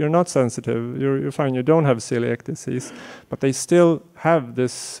 you're not sensitive, you're fine, you don't have celiac disease, but they still have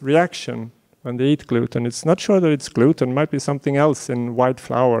this reaction when they eat gluten. It's not sure that it's gluten, it might be something else in white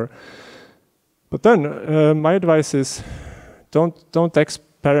flour. But then my advice is don't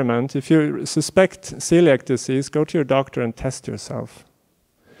experiment. If you suspect celiac disease, go to your doctor and test yourself.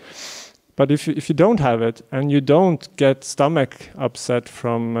 But if you don't have it and you don't get stomach upset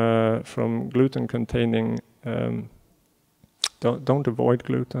from gluten-containing, don't avoid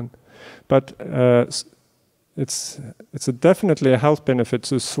gluten. But it's definitely a health benefit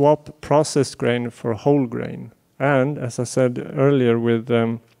to swap processed grain for whole grain. And as I said earlier, with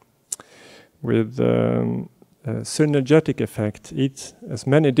synergetic effect, eat as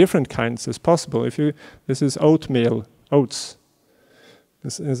many different kinds as possible. This is oatmeal, oats.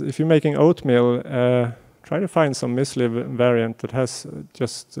 If you're making oatmeal, try to find some muesli variant that has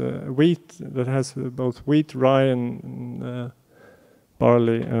just wheat, that has both wheat, rye, and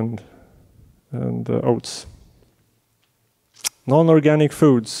barley and oats. Non-organic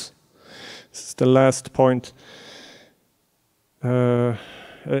foods. This is the last point. Have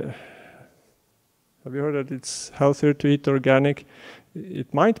you heard that it's healthier to eat organic?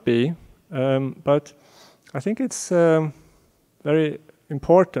 It might be, but I think it's very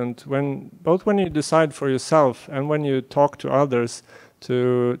important both when you decide for yourself and when you talk to others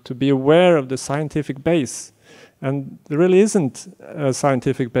to be aware of the scientific base. And there really isn't a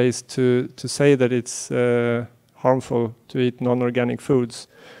scientific base to say that it's harmful to eat non-organic foods.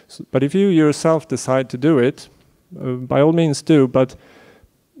 But if you yourself decide to do it, by all means do, but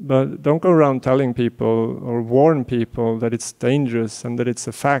don't go around telling people or warn people that it's dangerous and that it's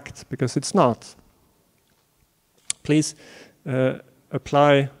a fact, because it's not. Please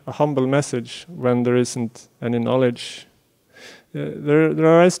apply a humble message when there isn't any knowledge. There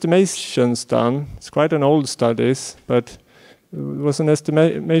are estimations done. It's quite an old studies, but there was an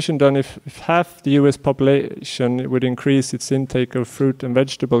estimation done if half the US population would increase its intake of fruit and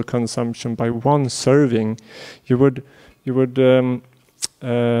vegetable consumption by 1 serving, you would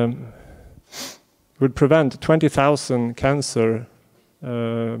would prevent 20,000 cancer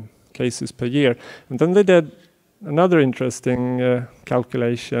cases per year. And then they did another interesting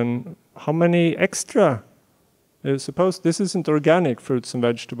calculation. How many extra, suppose this isn't organic fruits and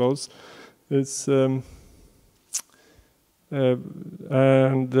vegetables, it's how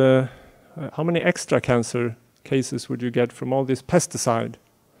many extra cancer cases would you get from all this pesticide?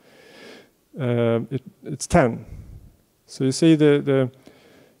 It's 10. So you see the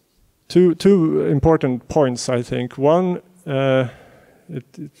two important points, I think. One, it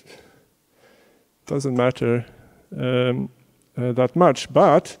doesn't matter that much,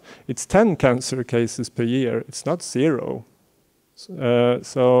 but it's 10 cancer cases per year. It's not 0.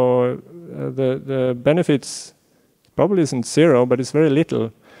 So the benefits probably isn't 0, but it's very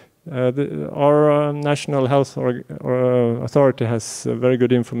little. Our National Health Authority has very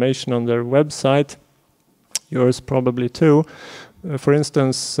good information on their website. Yours probably too. For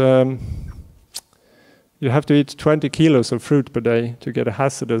instance, you have to eat 20 kilos of fruit per day to get a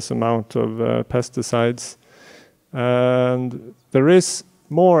hazardous amount of pesticides. And there is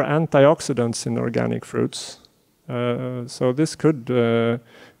more antioxidants in organic fruits. So this could,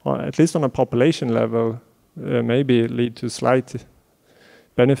 at least on a population level, maybe lead to slight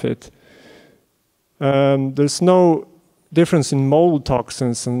benefit. There's no difference in mold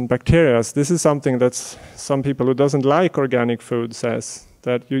toxins and bacteria. This is something that some people who doesn't like organic food says,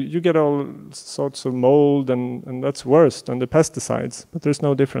 that you get all sorts of mold and that's worse than the pesticides, but there's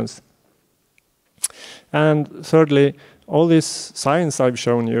no difference. And thirdly, all this science I've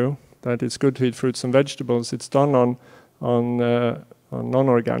shown you, that it's good to eat fruits and vegetables, it's done on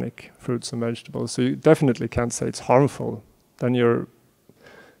non-organic fruits and vegetables. So you definitely can't say it's harmful. Then you're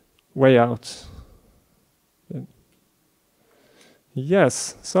way out.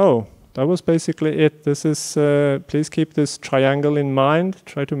 Yes, so that was basically it. This is, please keep this triangle in mind.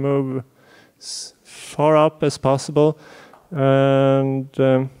 Try to move as far up as possible. And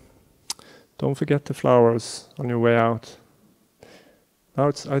don't forget the flowers on your way out.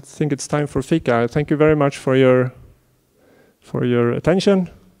 Now I think it's time for fika. Thank you very much for your attention.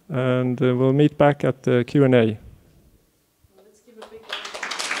 And we'll meet back at the Q&A.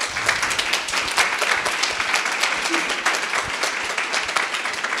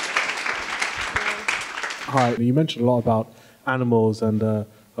 Hi, you mentioned a lot about animals and a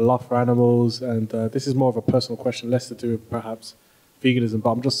love for animals, and this is more of a personal question, less to do with perhaps veganism,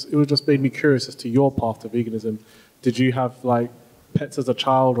 but it would just made me curious as to your path to veganism. Did you have like pets as a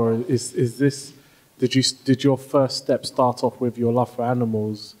child, or did your first step start off with your love for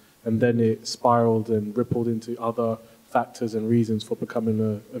animals, and then it spiraled and rippled into other factors and reasons for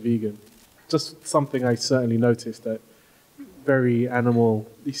becoming a vegan? Just something I certainly noticed, that very animal,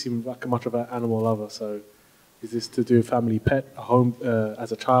 you seem like much of an animal lover, so is this to do with family pet, a home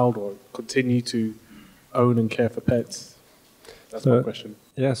as a child, or continue to own and care for pets? That's my question.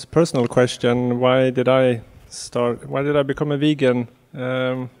 Yes, personal question. Why did I become a vegan?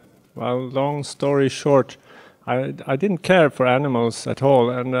 Well, long story short, I didn't care for animals at all,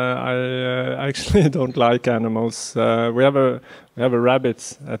 and I actually don't like animals. We have a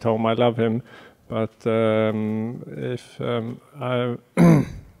rabbit at home. I love him, but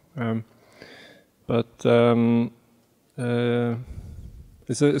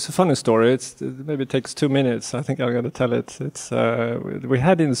it's a funny story. Maybe it takes 2 minutes. I think I'm going to tell it. We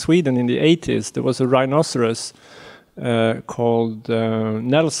had in Sweden in the 80s, there was a rhinoceros called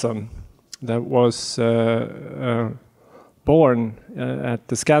Nelson that was born at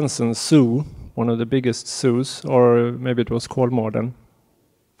the Skansen Zoo, one of the biggest zoos, or maybe it was Kolmården.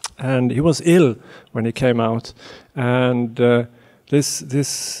 And he was ill when he came out. And this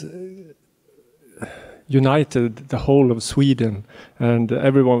united the whole of Sweden, and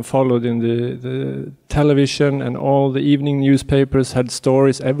everyone followed in the television, and all the evening newspapers had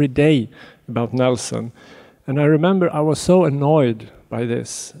stories every day about Nelson. And I remember I was so annoyed by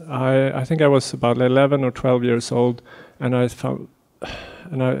this. I think I was about 11 or 12 years old, and I thought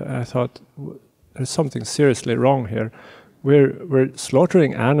there's something seriously wrong here. We're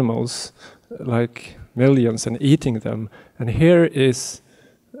slaughtering animals like millions and eating them, and here is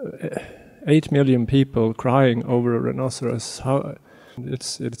 8 million people crying over a rhinoceros. How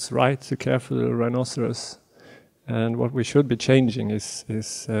it's right to care for the rhinoceros, and what we should be changing is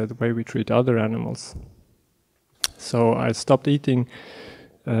the way we treat other animals. So I stopped eating.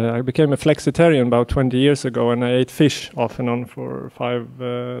 I became a flexitarian about 20 years ago, and I ate fish off and on for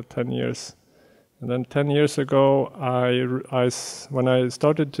 10 years. And then 10 years ago, when I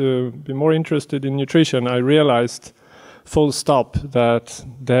started to be more interested in nutrition, I realized full stop that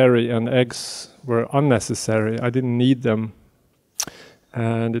dairy and eggs were unnecessary. I didn't need them.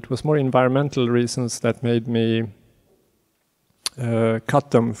 And it was more environmental reasons that made me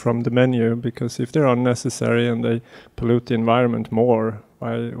cut them from the menu, because if they're unnecessary and they pollute the environment more,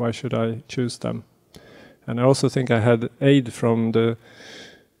 why should I choose them? And I also think I had aid from the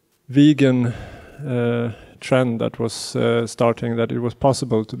vegan trend that was starting, that it was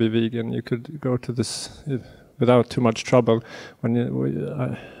possible to be vegan. You could go to this without too much trouble. When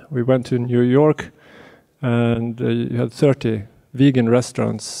we went to New York, and you had 30 vegan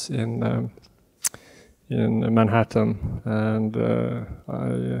restaurants in Manhattan, and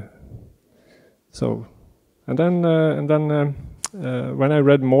then when I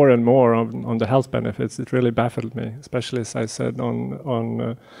read more and more on the health benefits, it really baffled me, especially as I said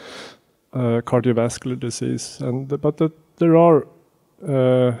on cardiovascular disease. But there are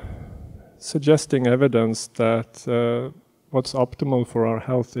suggesting evidence that what's optimal for our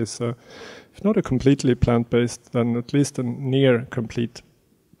health is, if not a completely plant-based, then at least a near complete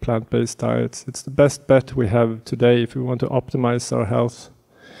plant-based diet. It's the best bet we have today if we want to optimize our health.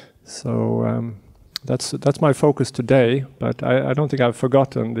 So that's my focus today, but I don't think I've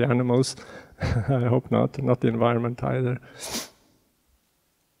forgotten the animals. I hope not the environment either.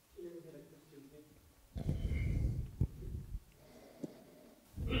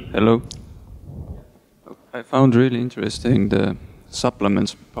 Hello. I found really interesting the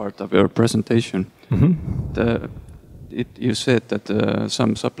supplements part of your presentation. Mm-hmm. You said that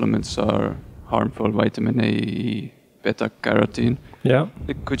some supplements are harmful, vitamin A, beta-carotene. Yeah.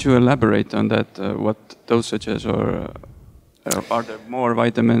 Could you elaborate on that? What dosages, or are there more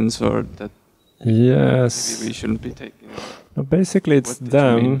vitamins, or that yes, maybe we shouldn't be taking? No, basically, it's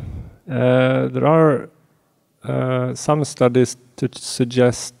them. There are some studies to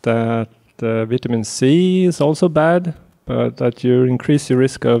suggest that vitamin C is also bad, but that you increase your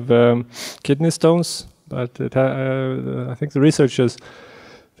risk of kidney stones. But I think the researchers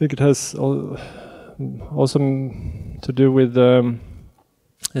think it has also to do with a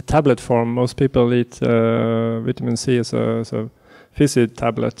tablet form. Most people eat vitamin C as a fizzy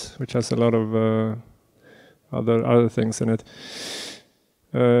tablet, which has a lot of other things in it.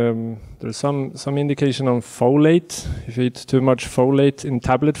 There's some indication on folate. If you eat too much folate in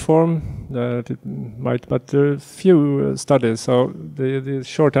tablet form, that it might. But there are few studies, so the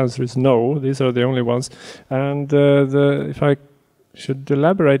short answer is no. These are the only ones. And if I should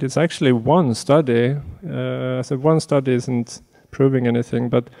elaborate, it's actually one study. I said one study isn't proving anything,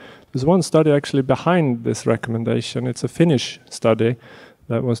 but there's one study actually behind this recommendation. It's a Finnish study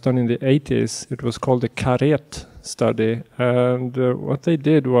that was done in the 80s. It was called the CARET study, and what they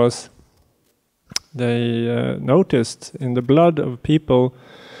did was they noticed in the blood of people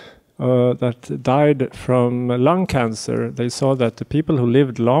that died from lung cancer, they saw that the people who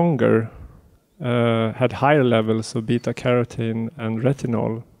lived longer had higher levels of beta-carotene and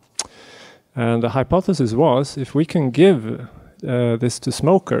retinol. And the hypothesis was, if we can give this to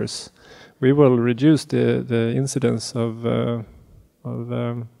smokers, we will reduce the incidence of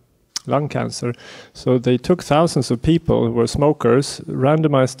lung cancer. So they took thousands of people who were smokers,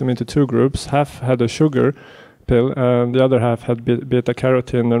 randomized them into two groups. Half had a sugar pill and the other half had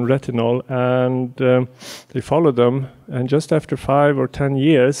beta-carotene and retinol, and they followed them, and just after 5 or 10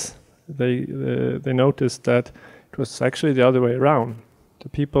 years they noticed that it was actually the other way around. The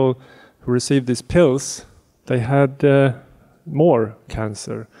people who received these pills, they had more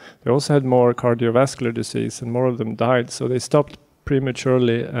cancer. They also had more cardiovascular disease, and more of them died, so they stopped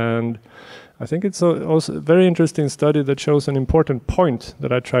prematurely. And I think it's also a very interesting study that shows an important point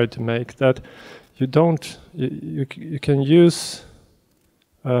that I tried to make, that you can use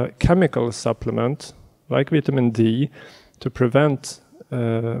a chemical supplement like vitamin D to prevent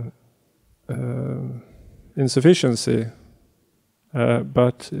insufficiency,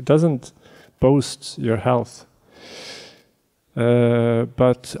 but it doesn't boost your health.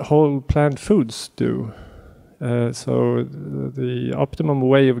 But whole plant foods do. So the optimum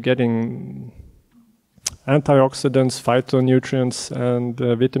way of getting antioxidants, phytonutrients, and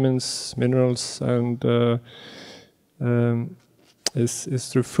vitamins, minerals, and is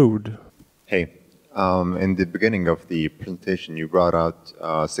through food. Hey, in the beginning of the presentation, you brought out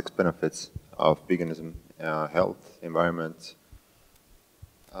 6 benefits of veganism: health, environment.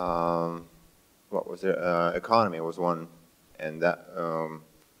 What was it? Economy was one, and that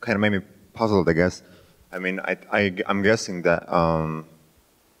kind of made me puzzled, I guess. I mean, I'm guessing that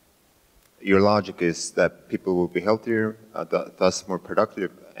your logic is that people will be healthier, thus more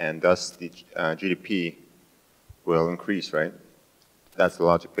productive, and thus the GDP will increase, right? That's the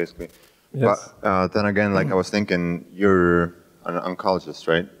logic, basically. Yes. But then again, like I was thinking, you're an oncologist,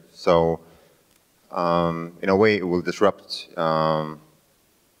 right? So in a way, it will disrupt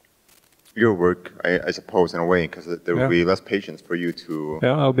your work, I suppose, in a way, because there will be less patience for you to...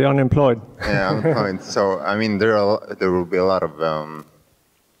 Yeah, I'll be unemployed. Yeah, unemployed. So, I mean, there will be a lot of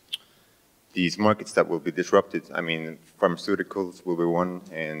these markets that will be disrupted. I mean, pharmaceuticals will be one,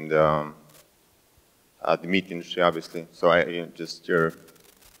 and the meat industry, obviously. So,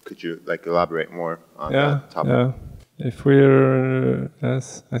 could you like elaborate more on that topic? Yeah. If we're,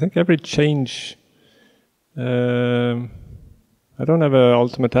 I think every change. I don't have an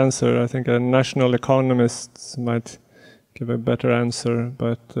ultimate answer. I think a national economist might give a better answer,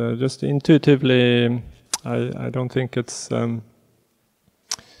 but just intuitively, I don't think it's.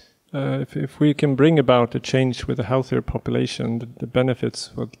 If we can bring about a change with a healthier population, the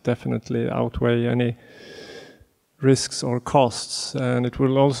benefits will definitely outweigh any risks or costs, and it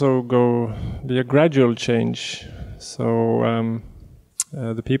will also be a gradual change. So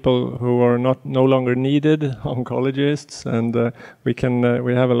the people who are no longer needed, oncologists, and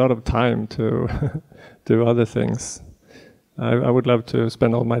we have a lot of time to do other things. I would love to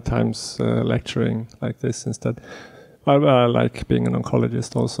spend all my times lecturing like this instead. I like being an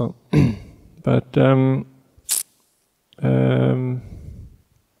oncologist also, but there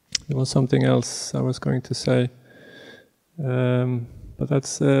was something else I was going to say. But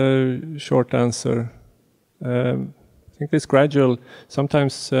that's a short answer. I think this gradual,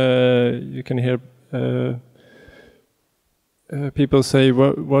 sometimes you can hear people say,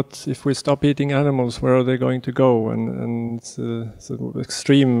 what if we stop eating animals, where are they going to go? And it's an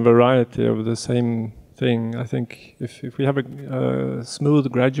extreme variety of the same thing. I think if we have a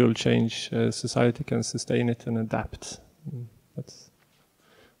smooth gradual change, society can sustain it and adapt. But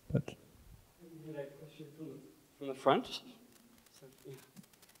question from the front.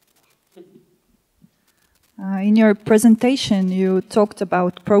 In your presentation, you talked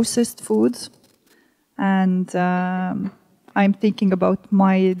about processed foods, and I'm thinking about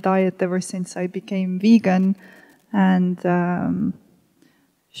my diet ever since I became vegan. And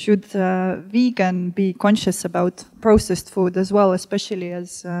should vegan be conscious about processed food as well, especially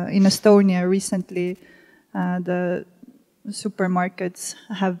as in Estonia recently the supermarkets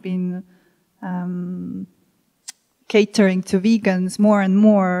have been catering to vegans more and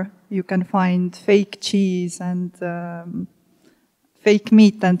more. You can find fake cheese and fake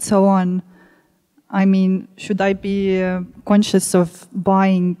meat and so on. I mean, should I be conscious of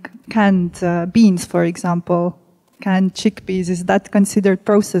buying canned beans, for example? Canned chickpeas, is that considered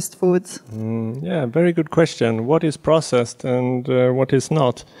processed foods? Yeah, very good question. What is processed and what is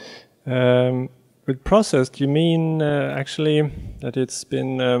not? With processed, you mean actually that it's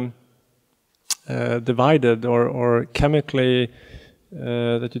been divided or chemically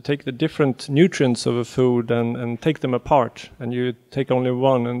that you take the different nutrients of a food and take them apart, and you take only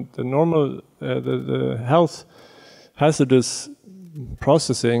one. And the normal, the health hazardous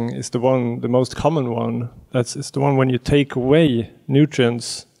processing is the most common one. It's the one when you take away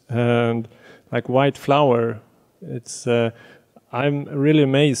nutrients, and like white flour. It's I'm really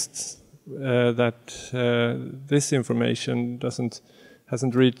amazed that this information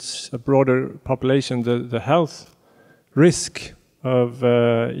hasn't reached a broader population. The health risk of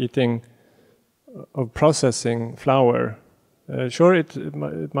eating, of processing flour. Sure,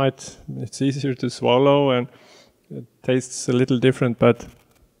 it's easier to swallow and it tastes a little different, but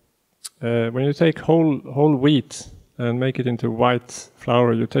when you take whole wheat and make it into white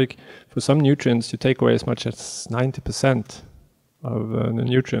flour, for some nutrients, you take away as much as 90% of the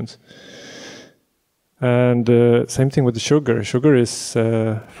nutrients. And same thing with the sugar. Sugar is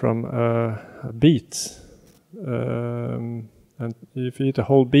from a beet. And if you eat a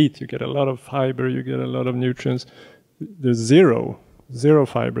whole beet, you get a lot of fiber, you get a lot of nutrients. There's zero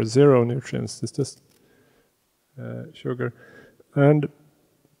fiber, zero nutrients. It's just sugar. And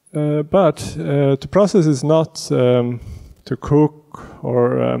but to process is not to cook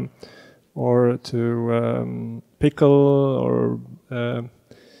or to pickle or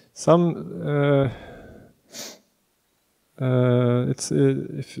some.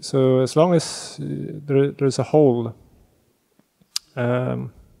 So as long as there's a whole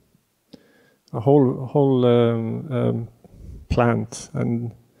plant,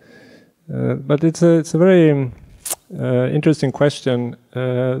 and but it's a very interesting question.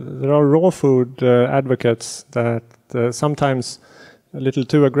 There are raw food advocates that sometimes a little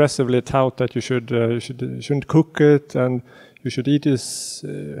too aggressively tout that you shouldn't cook it, and you should eat as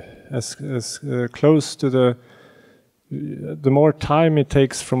close to the more time it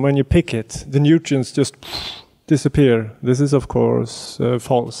takes from when you pick it, the nutrients just disappear. This is, of course,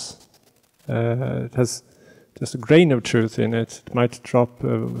 false. It has just a grain of truth in it. It might drop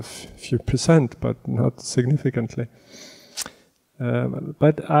a few percent, but not significantly.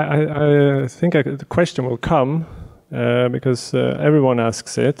 But I think the question will come because everyone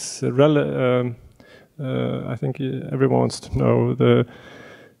asks it. I think everyone wants to know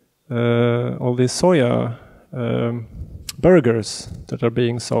all these soya burgers that are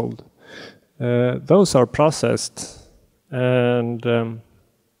being sold. Those are processed and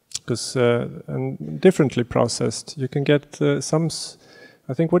differently processed. You can get some.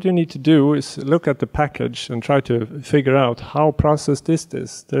 I think what you need to do is look at the package and try to figure out how processed is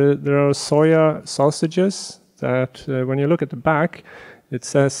this. There are soya sausages that, when you look at the back, it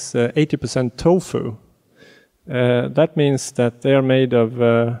says 80% tofu. That means that they are made of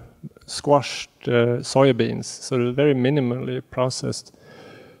squashed soybeans, so they're very minimally processed.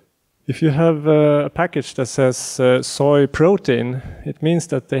 If you have a package that says soy protein, it means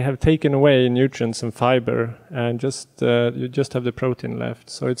that they have taken away nutrients and fiber, and you just have the protein left.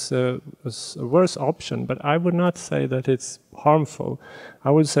 So it's a worse option, but I would not say that it's harmful.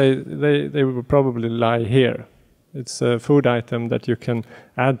 I would say they would probably lie here. It's a food item that you can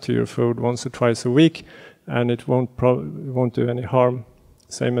add to your food once or twice a week, and it won't do any harm.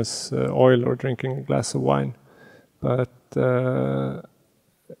 Same as oil or drinking a glass of wine. But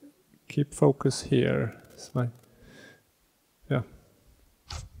keep focus here. Yeah.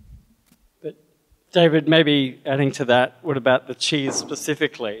 David, maybe adding to that, what about the cheese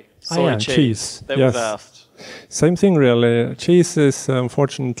specifically? Soy cheese. That was asked. Same thing, really. Cheese is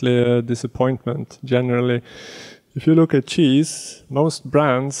unfortunately a disappointment generally. If you look at cheese, most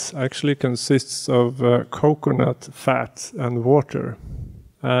brands actually consists of coconut fat and water.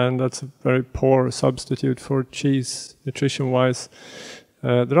 And that's a very poor substitute for cheese, nutrition-wise.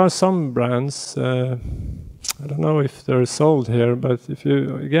 There are some brands, I don't know if they're sold here, but if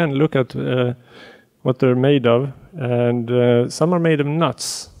you, again, look at what they're made of, and some are made of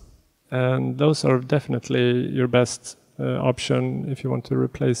nuts. And those are definitely your best option if you want to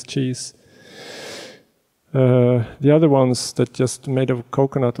replace cheese. The other ones that just made of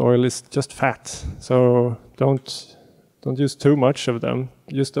coconut oil is just fat, so don't use too much of them.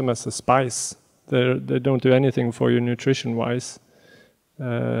 Use them as a spice. They don't do anything for you nutrition-wise.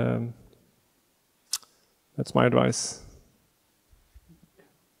 That's my advice.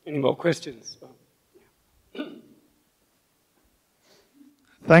 Any more questions?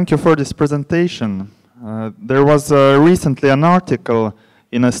 Thank you for this presentation. There was recently an article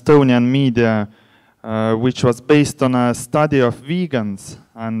in Estonian media which was based on a study of vegans,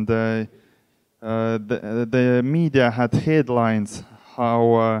 and the media had headlines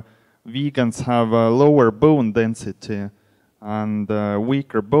how vegans have a lower bone density and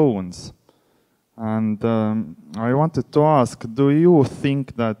weaker bones. And I wanted to ask, do you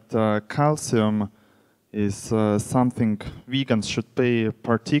think that calcium is something vegans should pay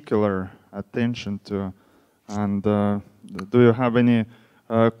particular attention to? And do you have any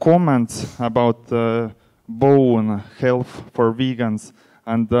comments about bone health for vegans,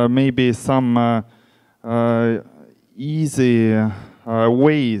 and maybe some easy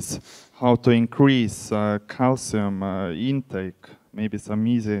ways how to increase calcium intake, maybe some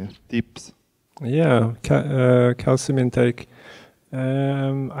easy tips? Yeah, calcium intake.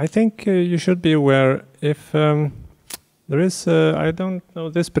 I think you should be aware if there is, I don't know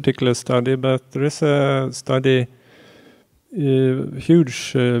this particular study, but there is a study,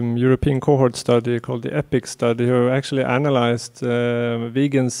 huge European cohort study called the EPIC study, who actually analyzed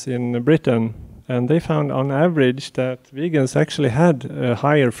vegans in Britain, and they found on average that vegans actually had a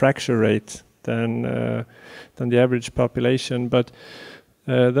higher fracture rate than the average population. But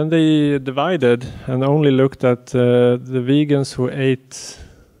then they divided and only looked at the vegans who ate,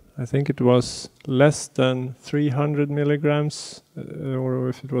 I think it was less than 300 milligrams, or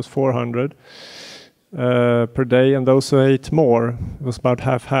if it was 400 per day, and those who ate more, it was about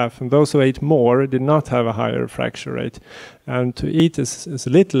half-half, and those who ate more did not have a higher fracture rate. And to eat as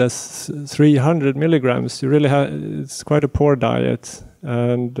little as 300 milligrams, you really it's quite a poor diet,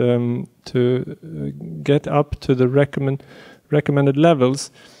 and to get up to the recommended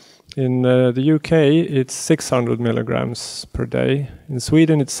levels, in the UK it's 600 milligrams per day, in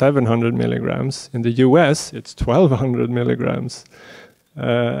Sweden it's 700 milligrams, in the US it's 1200 milligrams.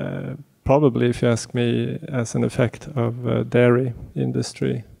 Probably, if you ask me, as an effect of dairy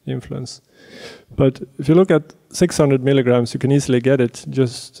industry influence. But if you look at 600 milligrams, you can easily get it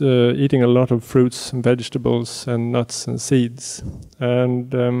just eating a lot of fruits and vegetables and nuts and seeds.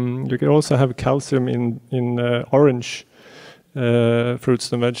 And you can also have calcium in orange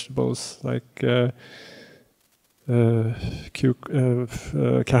fruits and vegetables, like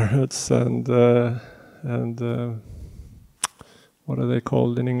carrots and what are they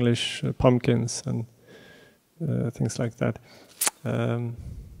called in English? Pumpkins and things like that. and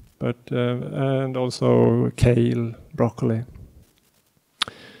also kale, broccoli.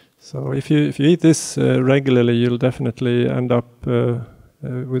 So if you eat this regularly, you'll definitely end up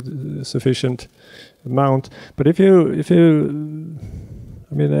with sufficient amount. But if you,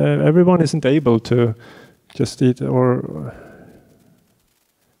 I mean, everyone isn't able to just eat,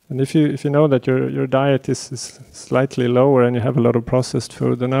 and if you know that your diet is slightly lower and you have a lot of processed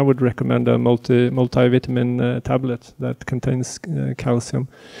food, then I would recommend a multivitamin tablet that contains calcium,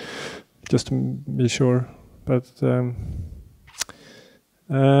 just to be sure. But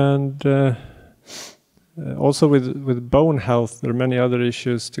also with bone health, there are many other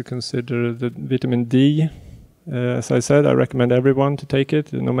issues to consider. The vitamin D, as I said, I recommend everyone to take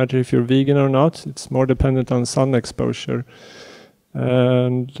it, no matter if you're vegan or not. It's more dependent on sun exposure.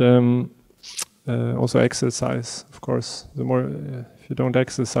 And also exercise, of course. The more, if you don't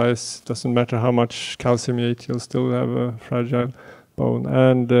exercise, doesn't matter how much calcium you eat, you'll still have a fragile bone.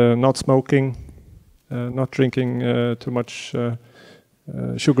 And not smoking, not drinking too much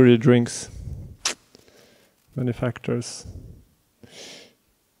sugary drinks. Many factors.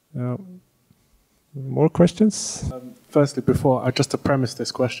 More questions? Firstly, just to premise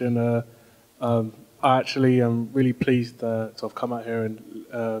this question, I actually am really pleased to have come out here and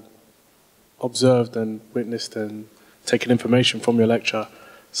observed and witnessed and taken information from your lecture.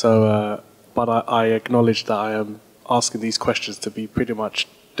 So, but I acknowledge that I am asking these questions to be pretty much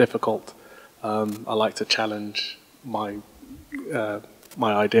difficult. I like to challenge my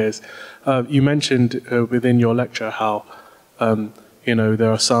my ideas. You mentioned within your lecture how you know,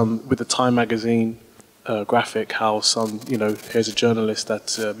 there are some with the Time magazine graphic, how some, you know, here's a journalist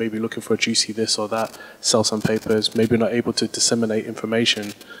that's maybe looking for a juicy this or that, sell some papers, maybe not able to disseminate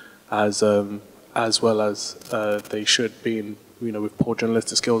information as well as they should be, in, you know, with poor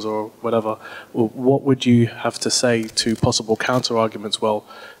journalistic skills or whatever. Well, what would you have to say to possible counter arguments? Well,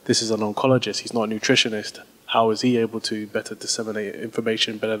 this is an oncologist, he's not a nutritionist. How is he able to better disseminate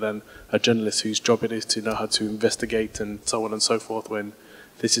information better than a journalist whose job it is to know how to investigate and so on and so forth, when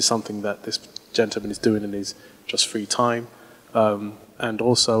this is something that this gentleman is doing in his just free time? And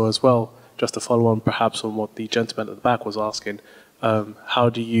also as well, just to follow on perhaps on what the gentleman at the back was asking, how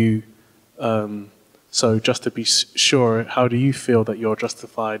do you, so just to be sure, how do you feel that you're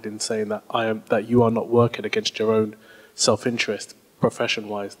justified in saying that that you are not working against your own self-interest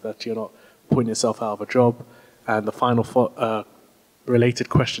profession-wise, that you're not putting yourself out of a job? And the final related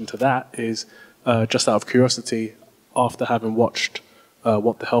question to that is, just out of curiosity, after having watched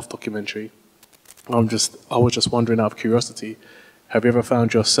What the Health documentary, I was just wondering out of curiosity, have you ever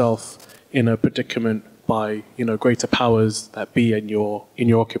found yourself in a predicament by, you know, greater powers that be in your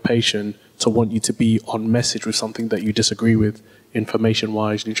occupation to want you to be on message with something that you disagree with,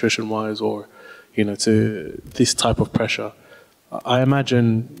 information-wise, nutrition-wise, or, you know, to this type of pressure? I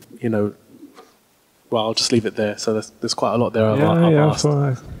imagine, you know, well, I'll just leave it there. So there's quite a lot there. I've asked.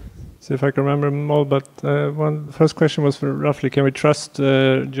 So see if I can remember them all. But the first question was for roughly, can we trust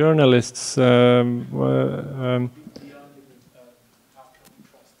journalists? Nutrition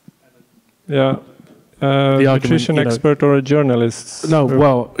expert or a journalist? No,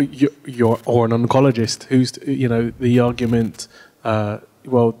 well, you're or an oncologist. Who's, you know, the argument?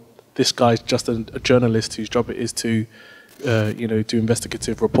 Well, this guy's just a journalist whose job it is to, you know, do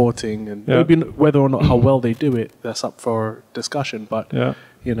investigative reporting, and maybe whether or not how well they do it, that's up for discussion. But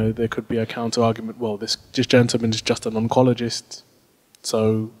you know, there could be a counter argument. Well, this gentleman is just an oncologist,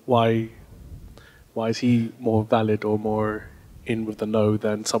 so why is he more valid or more in with the know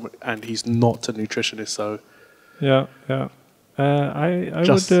than someone? And he's not a nutritionist, so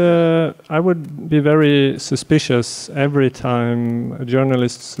I would be very suspicious every time a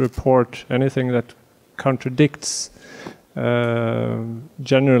journalist report anything that contradicts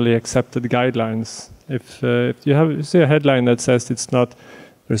generally accepted guidelines. If you see a headline that says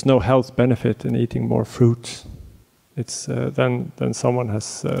there's no health benefit in eating more fruit, it's then someone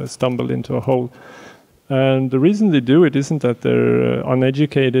has stumbled into a hole. And the reason they do it isn't that they're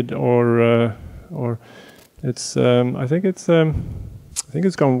uneducated or it's I think it's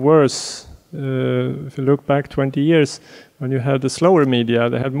gone worse. If you look back 20 years, when you had the slower media,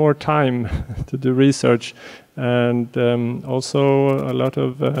 they had more time to do research, and also a lot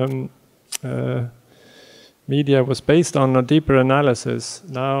of media was based on a deeper analysis.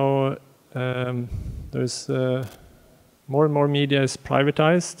 Now there's more and more media is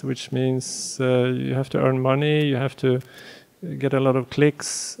privatized, which means you have to earn money, you have to get a lot of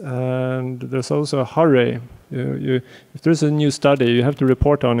clicks, and there's also a hurry. If there's a new study, you have to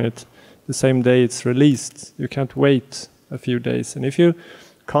report on it the same day it's released. You can't wait a few days. And if you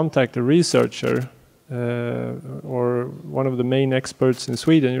contact a researcher or one of the main experts in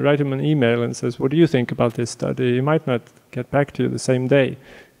Sweden, you write him an email and says, what do you think about this study? He might not get back to you the same day.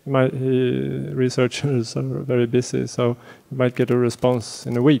 Researchers are very busy, so you might get a response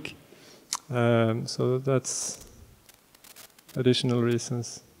in a week. So that's additional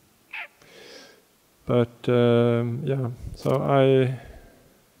reasons. But yeah, so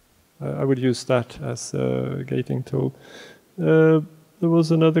I would use that as a gating tool. There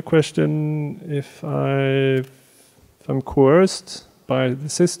was another question if I'm coerced by the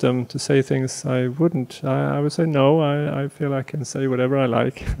system to say things I wouldn't. I would say no. I feel I can say whatever I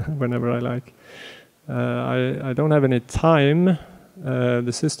like, whenever I like. I don't have any time.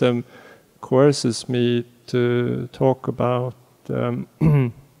 The system coerces me to talk about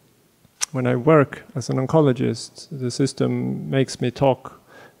when I work as an oncologist. The system makes me talk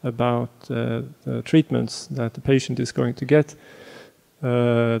about the treatments that the patient is going to get.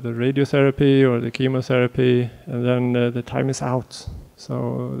 The radiotherapy or the chemotherapy, and then the time is out.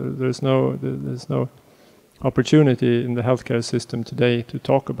 So there's no opportunity in the healthcare system today to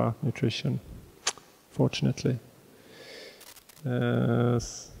talk about nutrition, fortunately.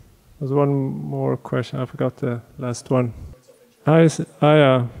 There's one more question. I forgot the last one. How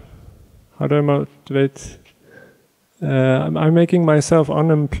do I motivate? I'm making myself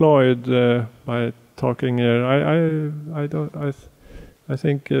unemployed by talking here. I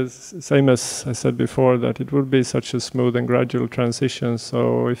think it's same as I said before, that it would be such a smooth and gradual transition.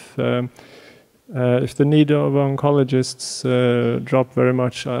 So if the need of oncologists drop very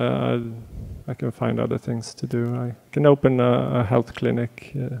much, I can find other things to do. I can open a health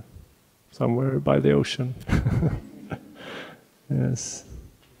clinic somewhere by the ocean. Yes.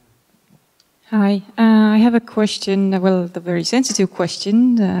 Hi, I have a question. Well, the very sensitive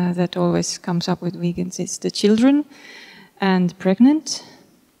question that always comes up with vegans is the children and pregnant.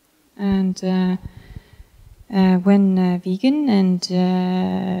 And when vegan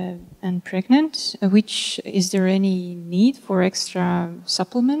and pregnant, is there any need for extra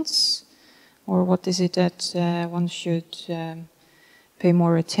supplements, or what is it that one should pay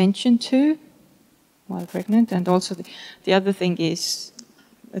more attention to while pregnant? And also the other thing is,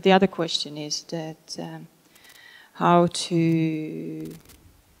 the other question is that how to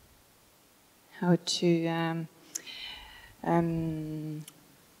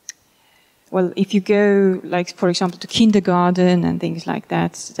well, if you go, like, for example, to kindergarten and things like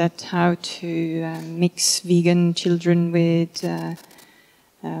that how to mix vegan children with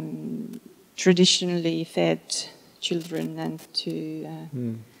traditionally fed children, and to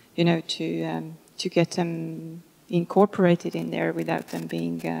you know, to get them incorporated in there without them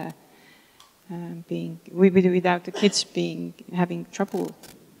without the kids having trouble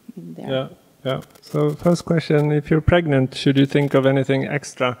in there. Yeah. Yeah. So first question: if you're pregnant, should you think of anything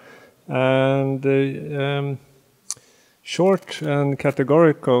extra? And the short and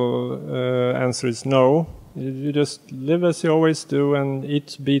categorical answer is no. You just live as you always do and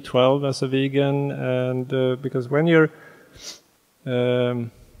eat B12 as a vegan. And because when you're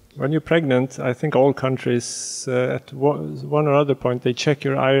pregnant, I think all countries at one or other point they check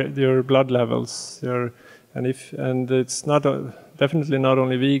your blood levels. And it's not definitely not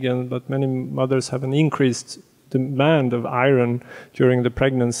only vegan, but many mothers have an increased demand of iron during the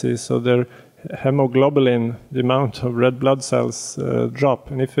pregnancy, so their hemoglobin, the amount of red blood cells,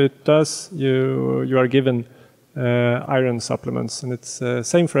 drop. And if it does, you are given iron supplements, and it's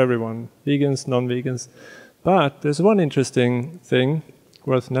same for everyone, vegans, non-vegans. But there's one interesting thing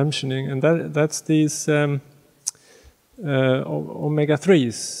worth mentioning, and that's these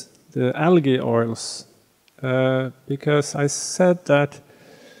omega-3s, the algae oils. Because I said that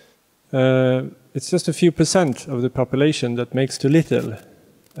it's just a few % of the population that makes too little.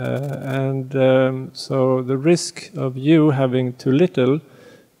 So the risk of you having too little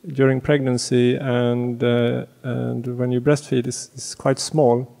during pregnancy and when you breastfeed is quite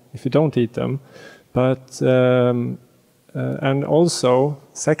small if you don't eat them. But and also,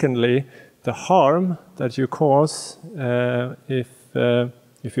 secondly, the harm that you cause if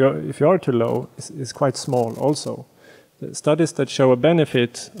you are too low is quite small also. The studies that show a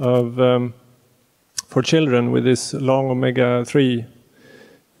benefit of for children with this long omega-3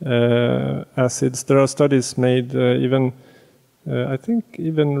 acids, there are studies made I think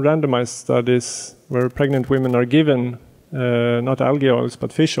even randomized studies where pregnant women are given not algae oils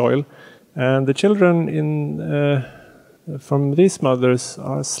but fish oil, and the children from these mothers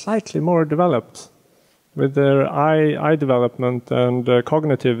are slightly more developed with their eye development and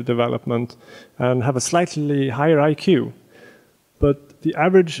cognitive development, and have a slightly higher IQ. But the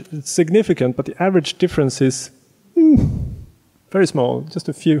average, it's significant, but the average difference is very small, just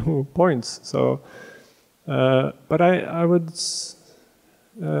a few points. So But I would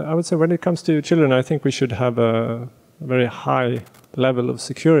say when it comes to children, I think we should have a very high level of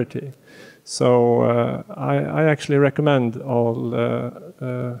security. So I actually recommend all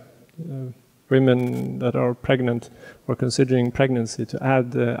women that are pregnant or considering pregnancy to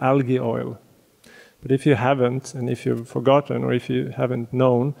add algae oil. But if you haven't, and if you've forgotten, or if you haven't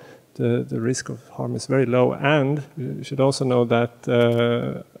known, the risk of harm is very low. And you should also know that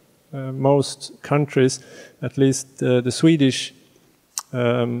most countries, at least the Swedish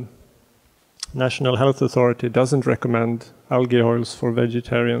National Health Authority doesn't recommend algae oils for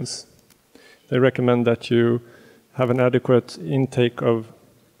vegetarians. They recommend that you have an adequate intake of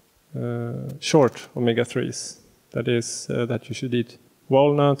short omega-3s. That is, that you should eat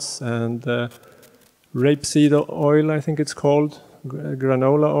walnuts and rapeseed oil, I think it's called,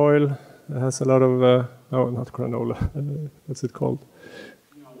 granola oil. It has a lot of, no, not granola, what's it called?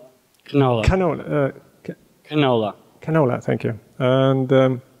 Canola. Canola. Canola. Canola, thank you. And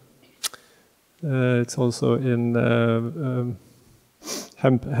it's also in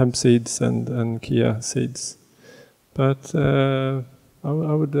hemp seeds and chia seeds. But I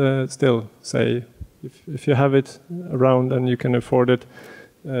would still say, if you have it around and you can afford it,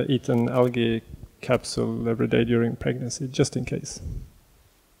 eat an algae capsule every day during pregnancy, just in case.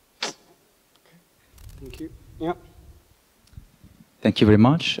 Thank you. Yeah. Thank you very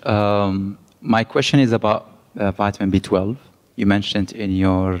much. My question is about vitamin B12. You mentioned in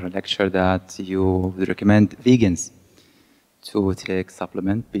your lecture that you would recommend vegans to take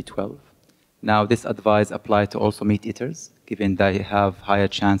supplement B12. Now, this advice applies to also meat eaters, given they have higher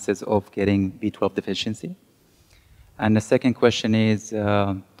chances of getting B12 deficiency. And the second question is,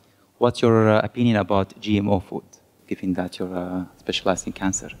 what's your opinion about GMO food, given that you're specialized in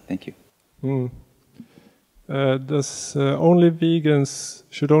cancer? Thank you. Should only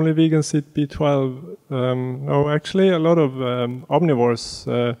vegans eat B12? No, actually, a lot of omnivores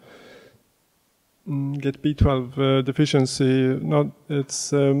get B12 deficiency.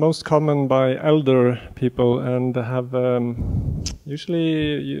 It's most common by elder people and have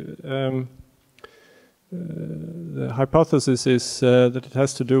usually the hypothesis is that it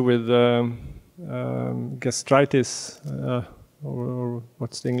has to do with gastritis, or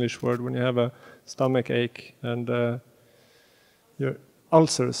what's the English word when you have a stomach ache and your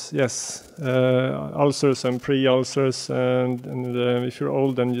ulcers, yes, ulcers and pre-ulcers, and if you're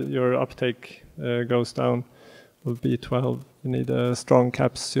old and your uptake goes down with B12, you need a strong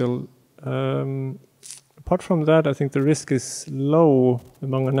capsule. Apart from that, I think the risk is low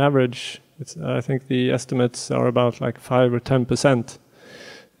among an average. I think the estimates are about like 5 or 10%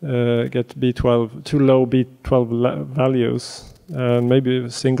 get B12, too low B12 values. Maybe a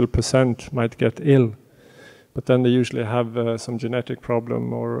single % might get ill, but then they usually have some genetic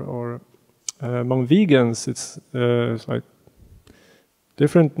problem. Or among vegans, it's like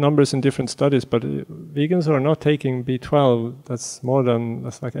different numbers in different studies. But vegans who are not taking B12, that's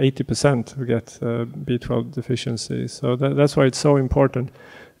like 80% who get B12 deficiency. So that's why it's so important,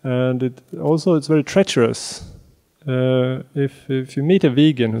 and it's very treacherous. If you meet a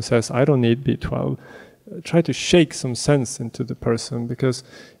vegan who says, "I don't need B12," try to shake some sense into the person, because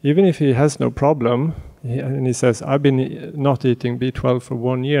even if he has no problem and he says, "I've been not eating B12 for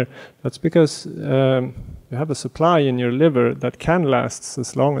 1 year," that's because you have a supply in your liver that can last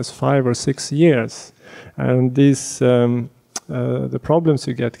as long as 5 or 6 years, and these the problems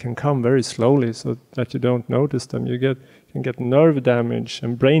you get can come very slowly, so that you don't notice them. You can get nerve damage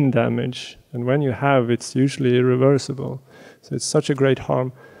and brain damage, and when you have, it's usually irreversible. So it's such a great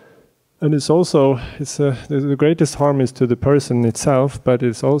harm. And it's also, the greatest harm is to the person itself, but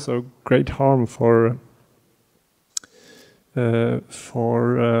it's also great harm for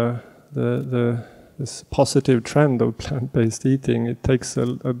this positive trend of plant-based eating. It takes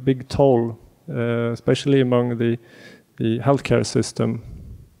a big toll, especially among the healthcare system.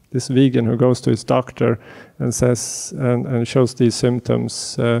 This vegan who goes to his doctor and says and shows these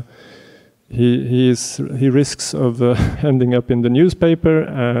symptoms, he risks of ending up in the newspaper,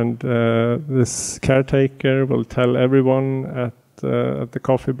 and this caretaker will tell everyone at the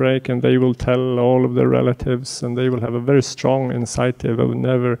coffee break, and they will tell all of their relatives, and they will have a very strong incentive of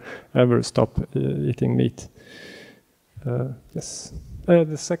never ever stop eating meat. Yes.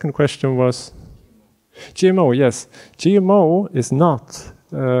 The second question was GMO. Yes, GMO is not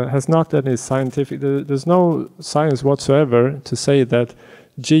has not any scientific. There's no science whatsoever to say that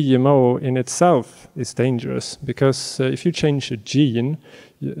GMO in itself is dangerous, because if you change a gene,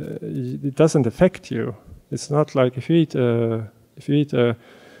 it doesn't affect you. It's not like if you eat a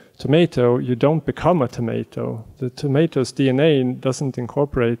tomato, you don't become a tomato. The tomato's DNA doesn't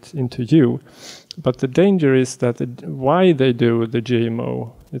incorporate into you. but the danger is that why they do the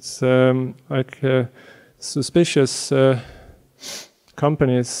GMO. It's like suspicious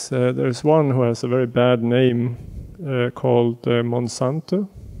companies. There's one who has a very bad name called Monsanto,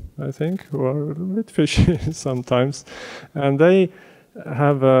 I think, who are a bit fishy sometimes. And they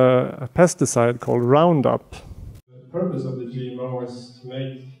have a pesticide called Roundup. The purpose of the GMO is to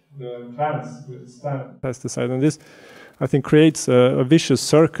make the plants withstand pesticide. And this, I think, creates a vicious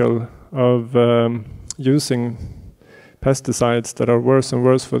circle of using pesticides that are worse and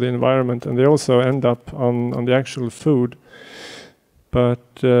worse for the environment, and they also end up on the actual food.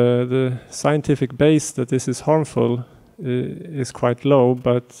 But the scientific base that this is harmful is quite low,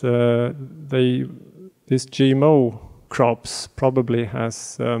 but this GMO crops probably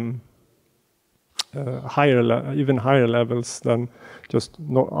has even higher levels than just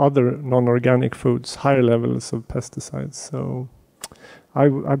other non-organic foods, higher levels of pesticides. So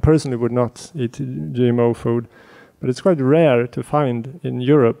I personally would not eat GMO food, but it's quite rare to find in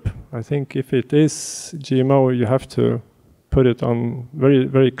Europe. I think if it is GMO, you have to put it on very,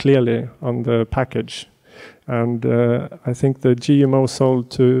 very clearly on the package. And I think the GMO sold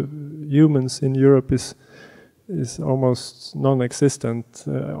to humans in Europe is almost non-existent.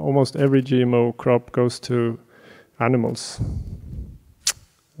 Almost every GMO crop goes to animals,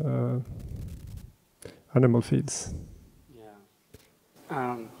 animal feeds.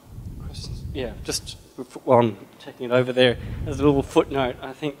 Yeah. Questions? Yeah, just while I'm taking it over there, as a little footnote,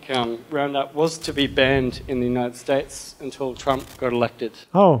 I think Roundup was to be banned in the United States until Trump got elected.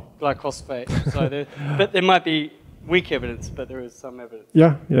 Oh. Glyphosate. So but there might be weak evidence, but there is some evidence.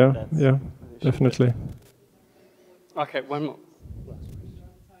 Yeah, definitely. Okay, one more.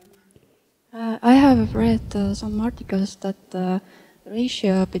 I have read some articles that the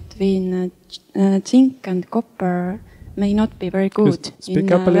ratio between zinc and copper may not be very good.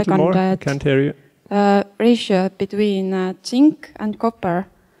 Speak up a little more, I can't hear you. Ratio between zinc and copper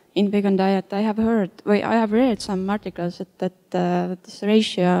in vegan diet. I have read some articles that this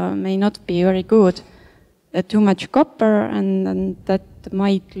ratio may not be very good. Too much copper, and that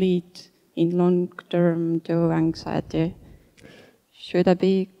might lead in long term to anxiety. Should I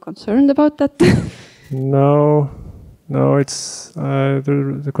be concerned about that? No, it's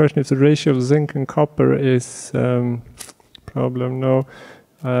the question if the ratio of zinc and copper is problem.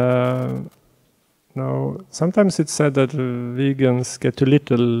 No, sometimes it's said that vegans get too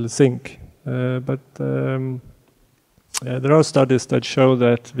little zinc, but there are studies that show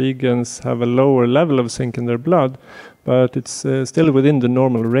that vegans have a lower level of zinc in their blood, but it's still within the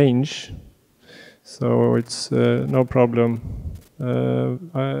normal range, so it's no problem.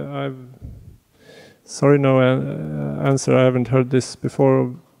 Sorry, no answer. I haven't heard this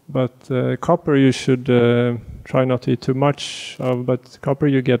before, but copper you should try not to eat too much of, but copper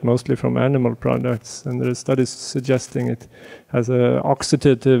you get mostly from animal products, and there are studies suggesting it has an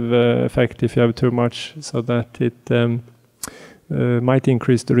oxidative effect if you have too much, so that it might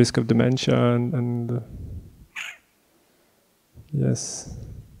increase the risk of dementia and yes.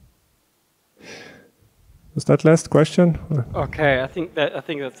 Was that last question? Okay, I think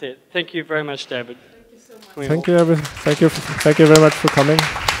that's it. Thank you very much, David. Thank you very much for coming.